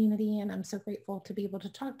Siobhan's community, and I'm so grateful to be able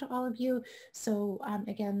to talk to all of you. So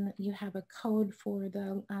again, you have a code for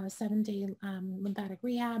the 7-day lymphatic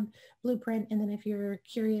rehab blueprint. And then if you're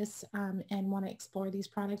curious and want to explore these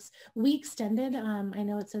products, we extended, I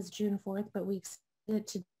know it says June 4th, but we extended it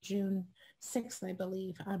to June 6th, I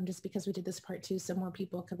believe, just because we did this part 2 so more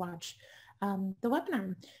people could watch the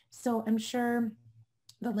webinar. So I'm sure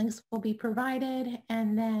the links will be provided.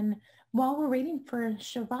 And then while we're waiting for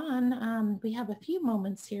Siobhan, we have a few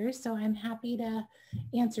moments here. So I'm happy to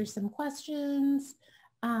answer some questions.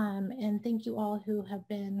 And thank you all who have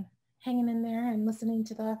been hanging in there and listening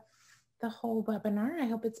to the whole webinar. I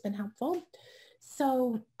hope it's been helpful.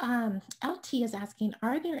 So LT is asking,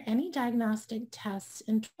 are there any diagnostic tests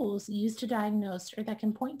and tools used to diagnose or that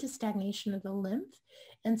can point to stagnation of the lymph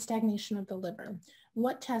and stagnation of the liver?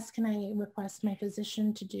 What tests can I request my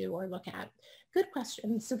physician to do or look at? Good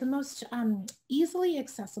question. So the most easily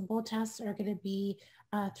accessible tests are going to be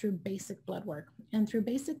through basic blood work. And through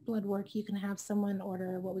basic blood work, you can have someone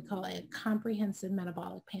order what we call a comprehensive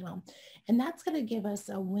metabolic panel. And that's going to give us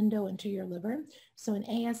a window into your liver. So an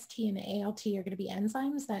AST and an ALT are going to be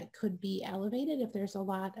enzymes that could be elevated if there's a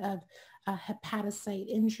lot of hepatocyte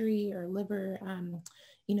injury or liver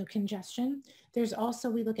congestion. There's also,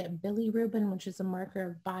 we look at bilirubin, which is a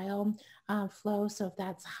marker of bile flow. So if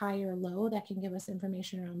that's high or low, that can give us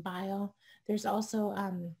information around bile. There's also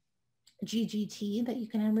GGT that you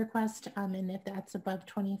can request. And if that's above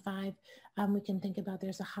 25, we can think about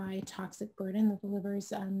there's a high toxic burden that the liver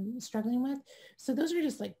is struggling with. So those are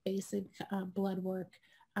just like basic blood work,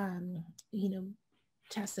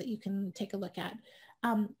 tests that you can take a look at.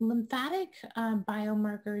 Lymphatic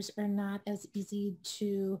biomarkers are not as easy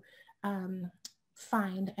to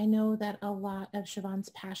find. I know that a lot of Siobhan's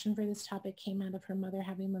passion for this topic came out of her mother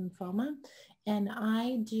having lymphoma, and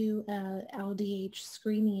I do LDH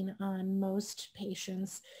screening on most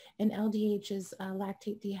patients, and LDH is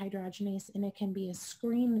lactate dehydrogenase, and it can be a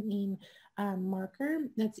screening marker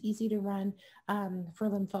that's easy to run for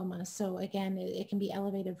lymphoma. So again, it can be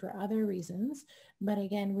elevated for other reasons, but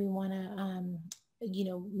again, we want to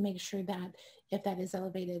make sure that if that is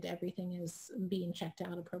elevated, everything is being checked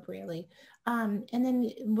out appropriately. And then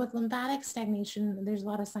with lymphatic stagnation, there's a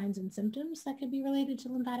lot of signs and symptoms that could be related to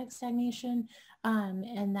lymphatic stagnation.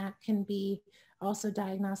 And that can be also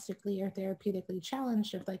diagnostically or therapeutically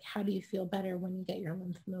challenged of like, how do you feel better when you get your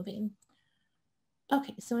lymph moving?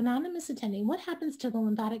 Okay, so anonymous attending, what happens to the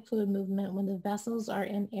lymphatic fluid movement when the vessels are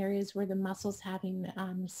in areas where the muscles having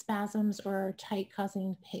spasms or are tight,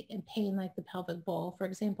 causing pain like the pelvic bowl? For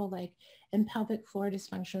example, like in pelvic floor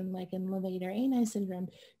dysfunction, like in levator ani syndrome,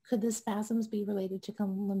 could the spasms be related to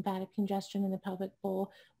lymphatic congestion in the pelvic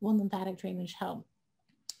bowl? Will lymphatic drainage help?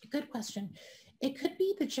 Good question. It could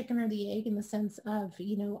be the chicken or the egg in the sense of,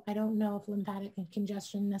 I don't know if lymphatic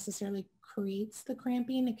congestion necessarily creates the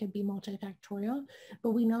cramping. It could be multifactorial,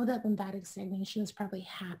 but we know that lymphatic stagnation is probably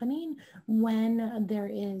happening when there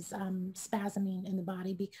is spasming in the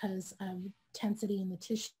body because of tensity in the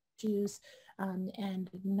tissues and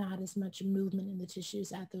not as much movement in the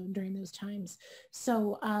tissues during those times.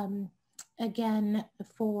 So again,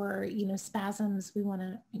 for spasms, we want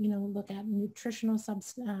to look at nutritional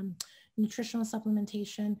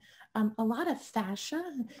supplementation. A lot of fascia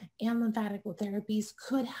and lymphatic therapies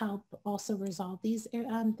could help also resolve these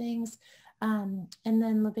things. And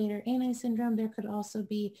then levator ani syndrome, there could also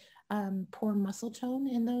be poor muscle tone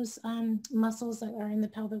in those muscles that are in the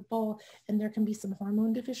pelvic bowl, and there can be some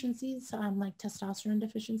hormone deficiencies like testosterone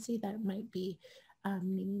deficiency that might be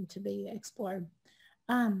needing to be explored.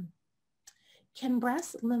 Can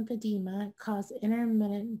breast lymphedema cause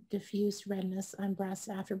intermittent diffuse redness on breast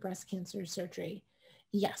after breast cancer surgery?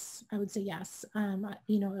 Yes, I would say yes.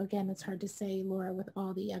 You know, again, it's hard to say, Laura, with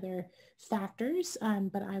all the other factors,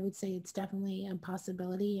 but I would say it's definitely a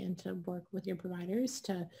possibility, and to work with your providers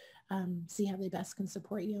to see how they best can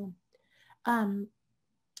support you.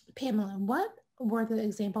 Pamela, what were the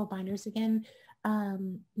example binders again?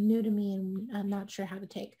 New to me, and I'm not sure how to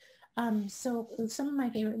take. So some of my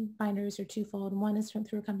favorite binders are twofold. One is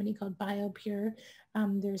through a company called BioPure.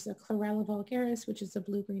 There's a chlorella vulgaris, which is a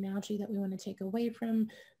blue-green algae that we want to take away from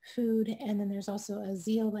food. And then there's also a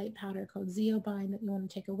zeolite powder called Zeobind that you want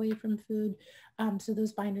to take away from food. So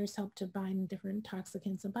those binders help to bind different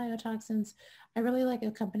toxicants and biotoxins. I really like a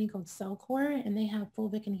company called Cellcore, and they have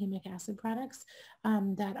fulvic and humic acid products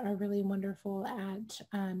that are really wonderful at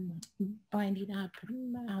binding up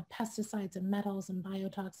pesticides and metals and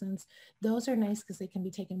biotoxins. Those are nice because they can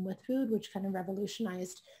be taken with food, which kind of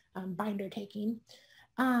revolutionized binder taking.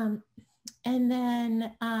 And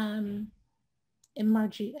then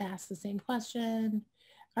Margie asked the same question.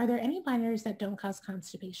 Are there any binders that don't cause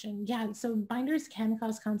constipation? Yeah, so binders can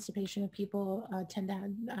cause constipation if people tend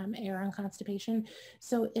to err on constipation.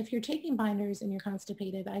 So if you're taking binders and you're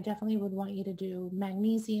constipated, I definitely would want you to do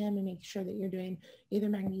magnesium and make sure that you're doing either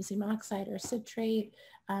magnesium oxide or citrate,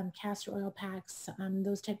 castor oil packs,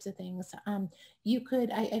 those types of things. You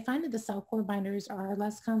could, I find that the Cellcore binders are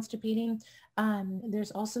less constipating.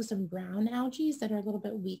 There's also some brown algae that are a little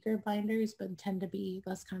bit weaker binders, but tend to be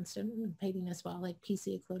less constipating as well, like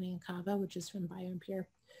PC cloning and kava, which is from BioPure.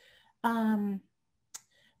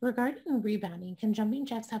 Regarding rebounding, can jumping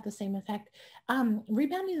jacks have the same effect?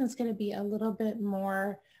 Rebounding is going to be a little bit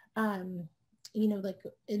more you know, like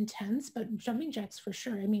intense, but jumping jacks for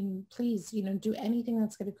sure. I mean, please, you know, do anything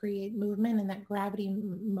that's going to create movement, and that gravity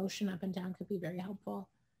motion up and down could be very helpful.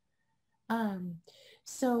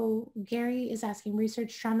 So Gary is asking,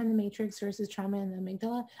 research trauma in the matrix versus trauma in the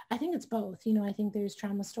amygdala. I think it's both. You know, I think there's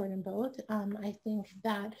trauma stored in both. I think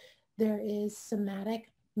that there is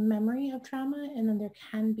somatic memory of trauma, and then there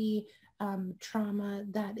can be trauma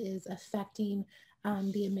that is affecting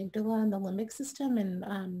the amygdala and the limbic system,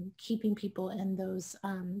 and keeping people in those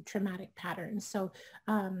traumatic patterns. So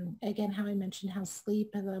again, how I mentioned how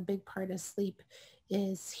sleep, a big part of sleep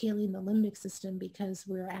is healing the limbic system, because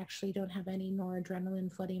we actually don't have any noradrenaline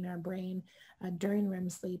flooding our brain during REM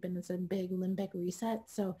sleep, and it's a big limbic reset.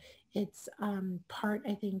 So it's part,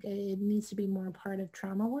 I think it needs to be more part of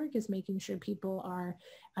trauma work, is making sure people are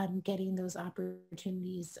getting those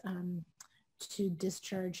opportunities to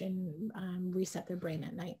discharge and reset their brain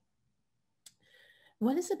at night.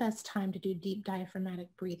 What is the best time to do deep diaphragmatic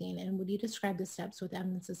breathing? And would you describe the steps with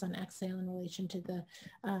emphasis on exhale in relation to the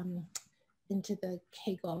into the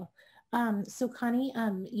Kegel? So Connie,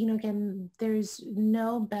 you know, again, there's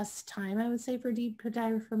no best time, I would say, for deep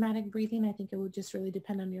diaphragmatic breathing. I think it would just really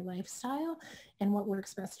depend on your lifestyle and what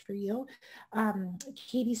works best for you.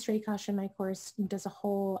 Katie Straykosh in my course does a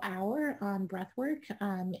whole hour on breath work.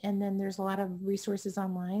 And then there's a lot of resources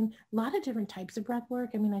online, a lot of different types of breath work.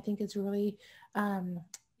 I mean, I think it's really,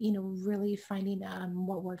 you know, really finding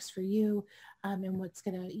what works for you and what's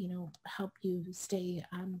going to, you know, help you stay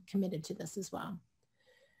committed to this as well.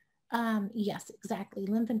 Yes, exactly.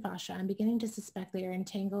 Lymph and fascia. I'm beginning to suspect they are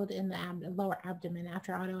entangled in the lower abdomen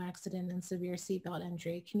after auto accident and severe seatbelt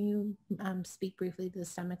injury. Can you speak briefly to the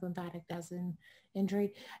stomach lymphatic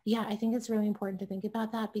injury? Yeah, I think it's really important to think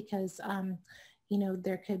about that, because you know,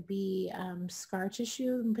 there could be scar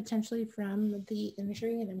tissue potentially from the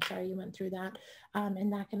injury, and I'm sorry you went through that,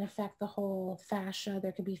 and that can affect the whole fascia.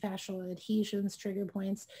 There could be fascial adhesions, trigger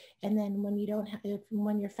points, and then when you don't have,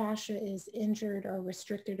 when your fascia is injured or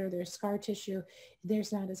restricted, or there's scar tissue,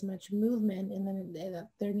 there's not as much movement, and then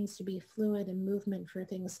there needs to be fluid and movement for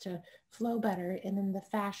things to flow better, and then the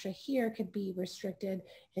fascia here could be restricted,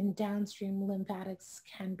 and downstream lymphatics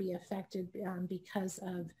can be affected because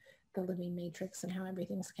of the living matrix and how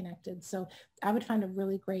everything's connected. So I would find a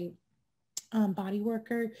really great body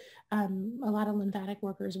worker. A lot of lymphatic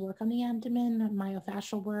workers work on the abdomen,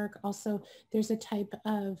 myofascial work. Also, there's a type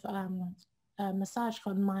of massage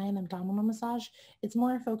called Mayan abdominal massage. It's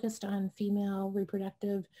more focused on female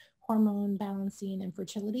reproductive hormone balancing and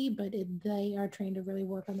fertility, but they are trained to really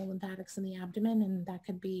work on the lymphatics in the abdomen, and that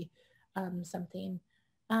could be something.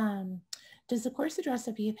 Does the course address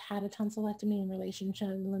if you've had a tonsillectomy in relation to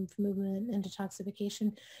lymph movement and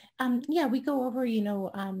detoxification? Yeah, we go over, you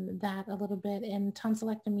know, that a little bit, and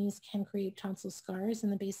tonsillectomies can create tonsil scars in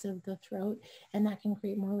the base of the throat, and that can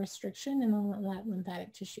create more restriction in that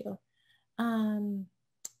lymphatic tissue.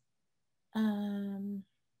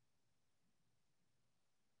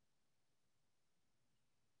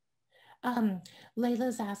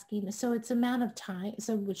 Layla's asking, so it's amount of time.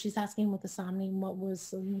 So what she's asking with the somni, what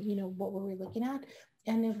was, what were we looking at?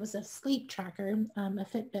 And it was a sleep tracker, a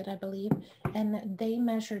Fitbit, I believe, and they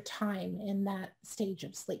measure time in that stage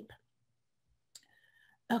of sleep.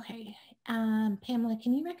 Okay, Pamela,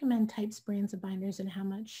 can you recommend types, brands of binders, and how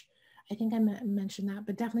much? I think I mentioned that,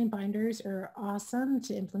 but definitely binders are awesome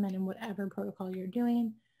to implement in whatever protocol you're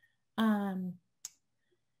doing. Can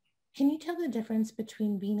you tell the difference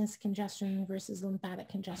between venous congestion versus lymphatic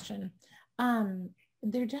congestion?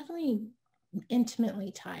 They're definitely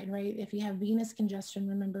intimately tied, right? If you have venous congestion,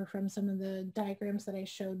 remember from some of the diagrams that I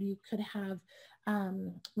showed, you could have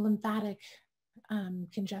lymphatic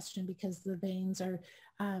congestion because the veins are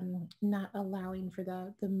not allowing for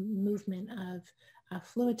the movement of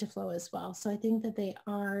fluid to flow as well. So I think that they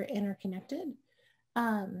are interconnected.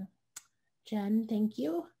 Jen, thank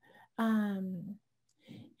you.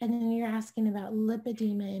 And then you're asking about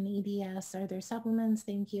lipedema and EDS. Are there supplements?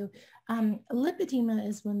 Thank you. Lipedema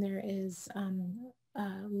is when there is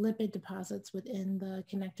lipid deposits within the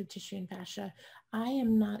connective tissue and fascia. I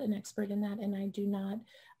am not an expert in that, and I do not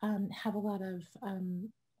have a lot of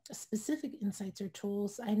specific insights or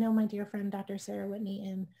tools. I know my dear friend, Dr. Sarah Whitney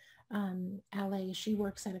in LA, she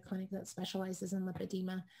works at a clinic that specializes in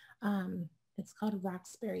lipedema. It's called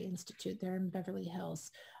Roxbury Institute. They're in Beverly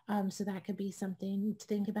Hills. So that could be something to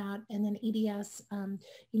think about. And then EDS,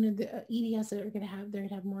 the EDS are going to have, they're going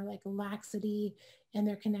to have more like laxity in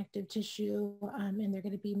their connective tissue, and they're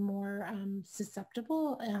going to be more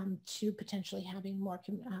susceptible to potentially having more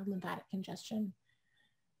lymphatic congestion.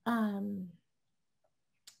 I'm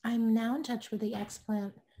now in touch with the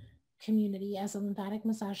explant community as a lymphatic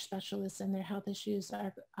massage specialist, and their health issues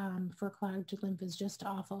are for clogged lymph is just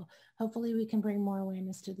awful. Hopefully we can bring more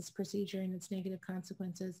awareness to this procedure and its negative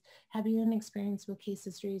consequences. Have you an experience with case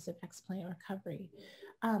histories of explant recovery?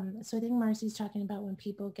 So I think Marcy's talking about when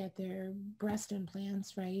people get their breast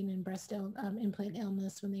implants, right? And breast implant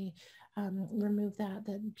illness, when they remove that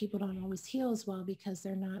people don't always heal as well because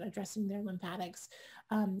they're not addressing their lymphatics.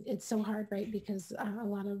 It's so hard, right? Because a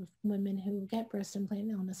lot of women who get breast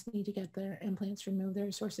implant illness need to get their implants removed,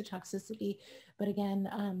 their source of toxicity. But again,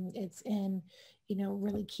 it's in,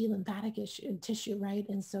 really key lymphatic tissue, right?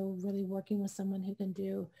 And so really working with someone who can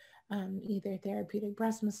do either therapeutic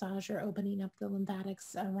breast massage or opening up the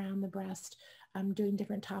lymphatics around the breast, doing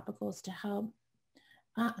different topicals to help.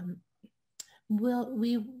 Will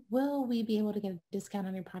we be able to get a discount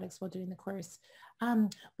on your products while doing the course?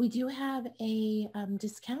 We do have a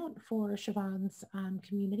discount for Siobhan's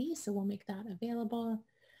community, so we'll make that available.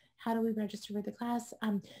 How do we register for the class?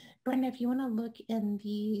 Brenda, if you want to look in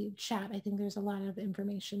the chat, I think there's a lot of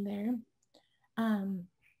information there.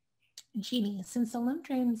 Jeannie, since the lymph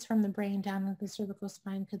drains from the brain down into the cervical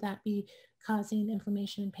spine, could that be causing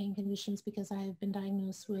inflammation and pain conditions? Because I have been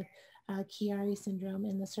diagnosed with Chiari syndrome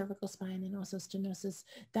in the cervical spine and also stenosis.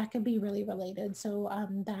 That could be really related. So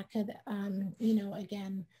that could,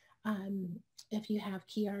 again, if you have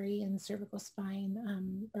Chiari and cervical spine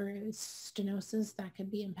or stenosis, that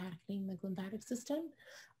could be impacting the lymphatic system.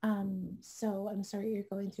 So I'm sorry you're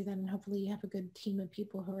going through that, and hopefully you have a good team of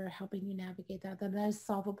people who are helping you navigate that. That is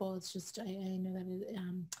solvable. It's just, I know that it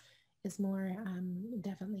is more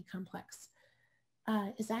definitely complex.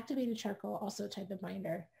 Is activated charcoal also a type of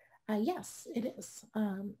binder? Yes, it is.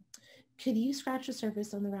 Could you scratch the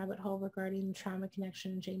surface on the rabbit hole regarding trauma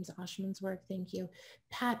connection in James Oshman's work? Thank you.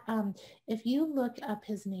 Pat, if you look up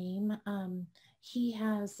his name, he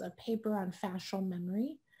has a paper on fascial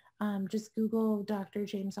memory. Just Google Dr.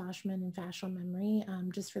 James Oshman and fascial memory,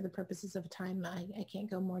 just for the purposes of time. I can't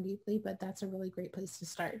go more deeply, but that's a really great place to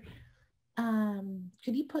start.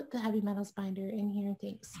 Could you put the heavy metals binder in here?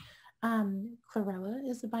 Thanks. Chlorella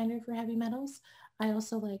is the binder for heavy metals. I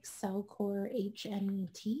also like Cellcore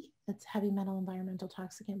HMET. That's heavy metal environmental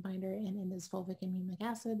toxicant binder, and it is fulvic and humic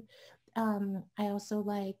acid. I also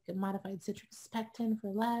like modified citrus pectin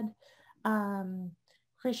for lead.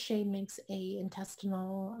 Chris Shea makes a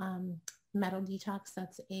intestinal metal detox.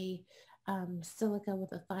 That's a silica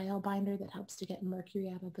with a thiol binder that helps to get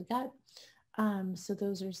mercury out of the gut. So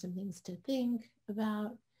those are some things to think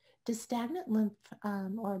about. Does stagnant lymph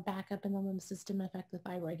or backup in the lymph system affect the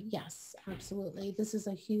thyroid? Yes, absolutely. This is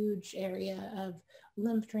a huge area of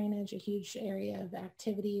lymph drainage, a huge area of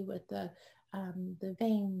activity with the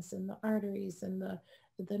veins and the arteries and the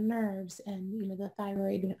nerves, and the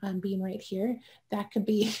thyroid being right here. That could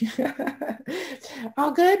be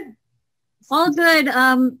all good. All good.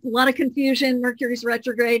 A lot of confusion. Mercury's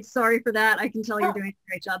retrograde. Sorry for that. I can tell you're doing a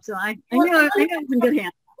great job. So I knew I was in good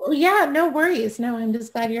hands. Yeah, no worries. No, I'm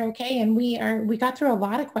just glad you're okay. And we got through a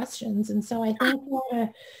lot of questions. And so I think we're at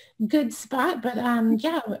a good spot. But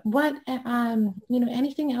yeah, what,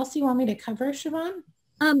 anything else you want me to cover, Siobhan?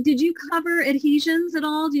 Did you cover adhesions at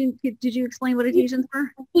all? Did you explain what adhesions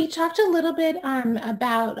were? We talked a little bit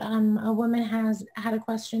about a woman has had a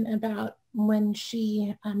question about when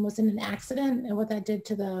she was in an accident and what that did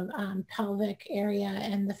to the pelvic area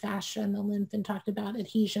and the fascia and the lymph, and talked about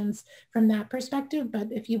adhesions from that perspective.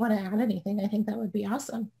 But if you want to add anything, I think that would be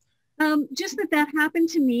awesome. Just that happened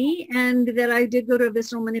to me, and that I did go to a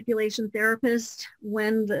visceral manipulation therapist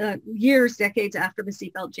when decades after the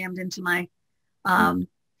seatbelt jammed into my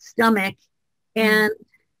stomach. And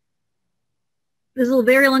this is a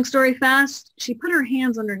very long story fast. She put her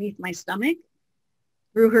hands underneath my stomach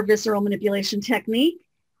through her visceral manipulation technique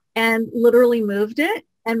and literally moved it.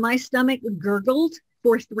 And my stomach gurgled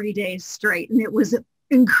for 3 days straight. And it was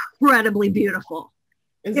incredibly beautiful.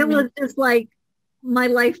 It was just like my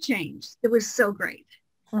life changed. It was so great.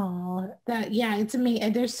 Oh, yeah, it's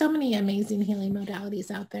amazing. There's so many amazing healing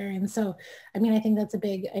modalities out there. And so, I mean, I think that's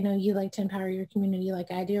I know you like to empower your community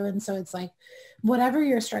like I do. And so it's like, whatever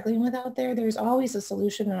you're struggling with out there, there's always a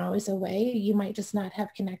solution and always a way. You might just not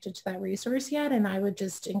have connected to that resource yet. And I would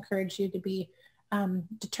just encourage you to be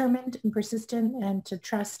determined and persistent, and to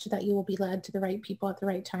trust that you will be led to the right people at the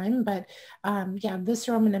right time. But yeah,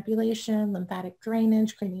 visceral manipulation, lymphatic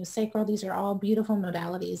drainage, craniosacral, these are all beautiful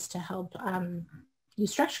modalities to help you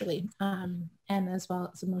structurally and as well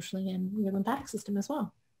as emotionally, and your lymphatic system as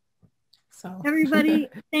well. So everybody,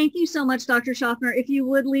 thank you so much, Dr. Schaffner. If you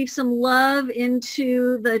would leave some love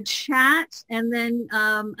into the chat, and then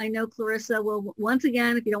I know Clarissa will, once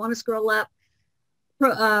again, if you don't want to scroll up,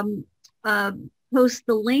 post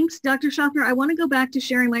the links. Dr. Schaffner, I want to go back to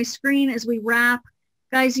sharing my screen as we wrap.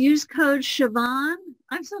 Guys, use code Siobhan.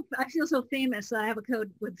 I feel so famous. I have a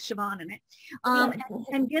code with Siobhan in it.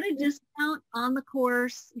 And get a discount on the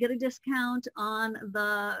course, get a discount on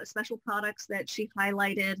the special products that she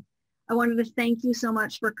highlighted. I wanted to thank you so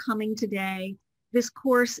much for coming today. This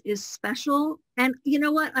course is special. And you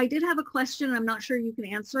know what? I did have a question. I'm not sure you can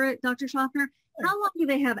answer it, Dr. Schaffner. How long do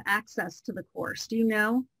they have access to the course? Do you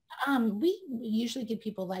know? We usually give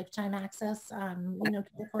people lifetime access, to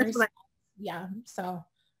the course. Yeah, so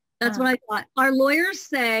that's what I thought. Our lawyers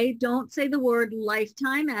say, don't say the word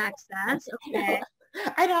lifetime access. Okay.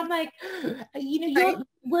 I know, I'm like,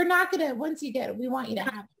 we're not gonna, once you get it, we want you to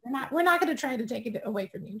have it. We're not gonna try to take it away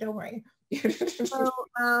from you. Don't worry. So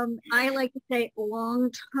I like to say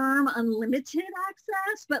long-term unlimited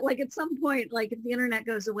access, but like at some point, like if the internet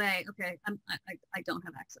goes away, okay, I don't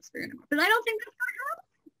have access for it anymore. But I don't think that's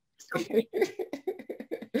going to happen.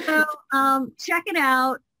 So check it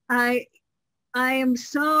out. I am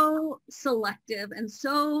so selective and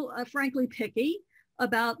so frankly picky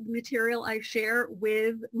about the material I share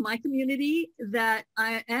with my community, that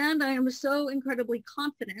I am so incredibly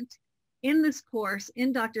confident in this course,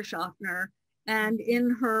 in Dr. Schaffner and in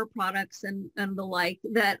her products and the like,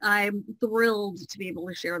 that I'm thrilled to be able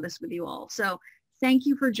to share this with you all. So thank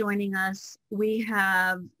you for joining us. We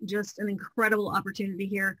have just an incredible opportunity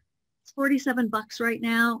here. It's $47 right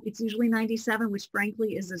now. It's usually $97, which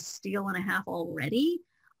frankly is a steal and a half already.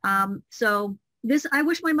 So I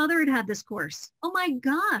wish my mother had had this course. Oh my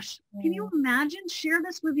gosh. Can you imagine? Share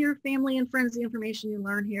this with your family and friends, the information you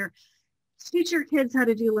learn here. Teach your kids how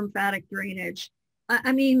to do lymphatic drainage.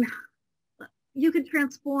 I mean, you could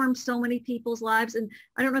transform so many people's lives. And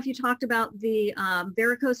I don't know if you talked about the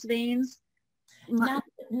varicose veins.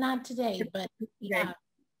 Not today, but yeah.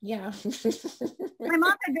 Yeah. My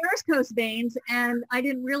mom had varicose veins, and I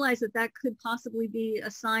didn't realize that could possibly be a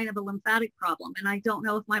sign of a lymphatic problem. And I don't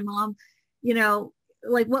know if my mom,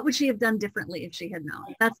 like what would she have done differently if she had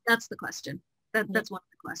known? That's the question. That's one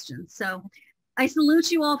of the questions. So I salute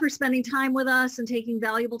you all for spending time with us and taking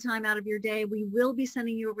valuable time out of your day. We will be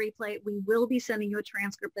sending you a replay. We will be sending you a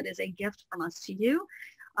transcript that is a gift from us to you.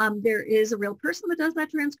 There is a real person that does that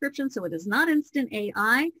transcription, so it is not instant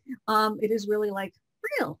AI. It is really like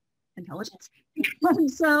real intelligence.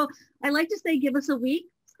 So I like to say, give us a week.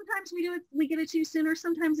 Sometimes we get it too soon, or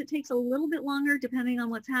sometimes it takes a little bit longer depending on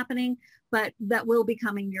what's happening, but that will be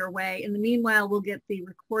coming your way. In the meanwhile, we'll get the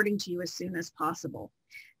recording to you as soon as possible.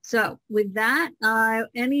 So with that,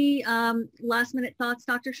 any last minute thoughts,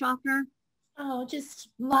 Dr. Schaffner? Oh, just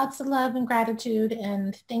lots of love and gratitude.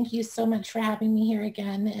 And thank you so much for having me here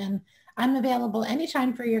again. And I'm available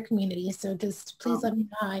anytime for your community. So just please let me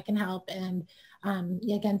know how I can help. And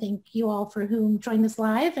again, thank you all for whom joined us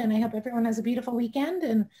live. And I hope everyone has a beautiful weekend,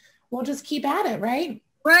 and we'll just keep at it, right?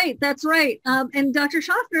 Right, that's right. And Dr.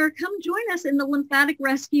 Schaffner, come join us in the Lymphatic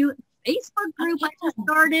Rescue Facebook group I just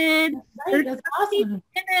started. Right, that's awesome.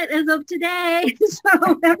 In it as of today.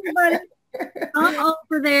 So everybody come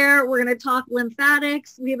over there. We're going to talk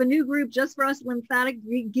lymphatics. We have a new group just for us lymphatic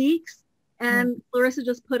geeks. And Clarissa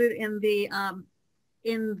just put it in the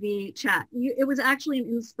chat. It was actually an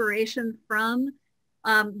inspiration from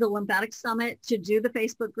the Lymphatic Summit to do the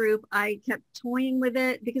Facebook group. I kept toying with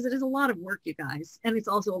it because it is a lot of work, you guys. And it's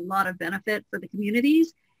also a lot of benefit for the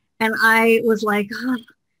communities. And I was like, oh,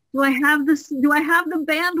 do I have this? Do I have the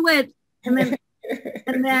bandwidth? And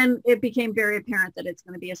then it became very apparent that it's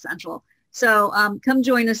going to be essential. So come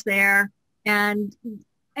join us there and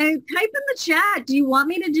type in the chat. Do you want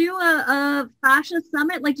me to do a fascia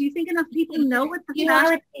summit? Like, do you think enough people know what the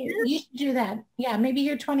fascia is? You should do that. Yeah, maybe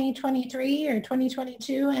you're 2023 or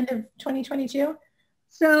 2022, end of 2022.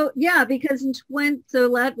 So yeah, because in end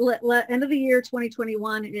of the year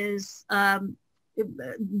 2021 is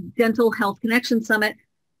Dental Health Connection Summit.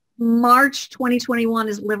 March 2021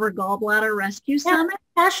 is Liver Gallbladder Rescue Summit.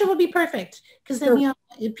 Fascia will be perfect because then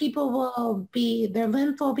people will be, their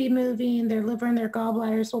lymph will be moving, their liver and their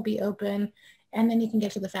gallbladders will be open, and then you can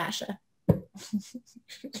get to the fascia.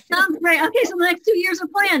 Sounds great. Okay, so the next 2 years are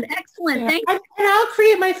planned. Excellent. Thank you. And I'll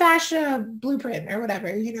create my fascia blueprint or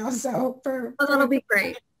whatever, so that'll be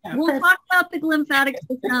great. Yeah, we'll talk about the lymphatic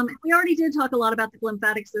system. We already did talk a lot about the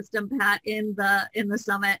lymphatic system, Pat, in the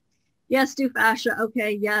summit. Yes, do fascia.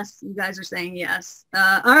 Okay, yes, you guys are saying yes.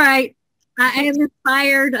 All right, I am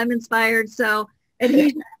inspired. I'm inspired. So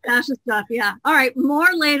adhesion, fascia stuff. Yeah. All right,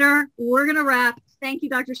 more later. We're gonna wrap. Thank you,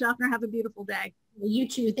 Dr. Schaffner. Have a beautiful day. You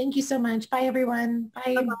too. Thank you so much. Bye, everyone.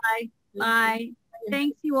 Bye. Bye. Bye.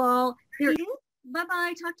 Thanks, you all.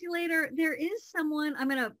 Bye-bye. Talk to you later. There is someone. I'm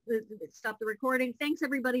gonna stop the recording. Thanks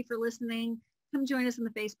everybody for listening. Come join us in the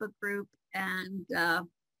Facebook group and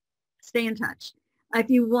stay in touch. If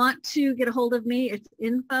you want to get a hold of me, it's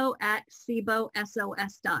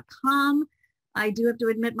info@sibosos.com. I do have to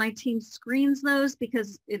admit my team screens those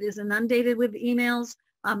because it is inundated with emails.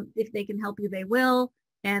 If they can help you, they will.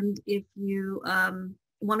 And if you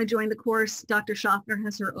want to join the course, Dr. Schaffner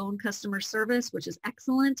has her own customer service, which is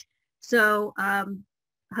excellent. So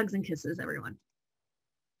hugs and kisses, everyone.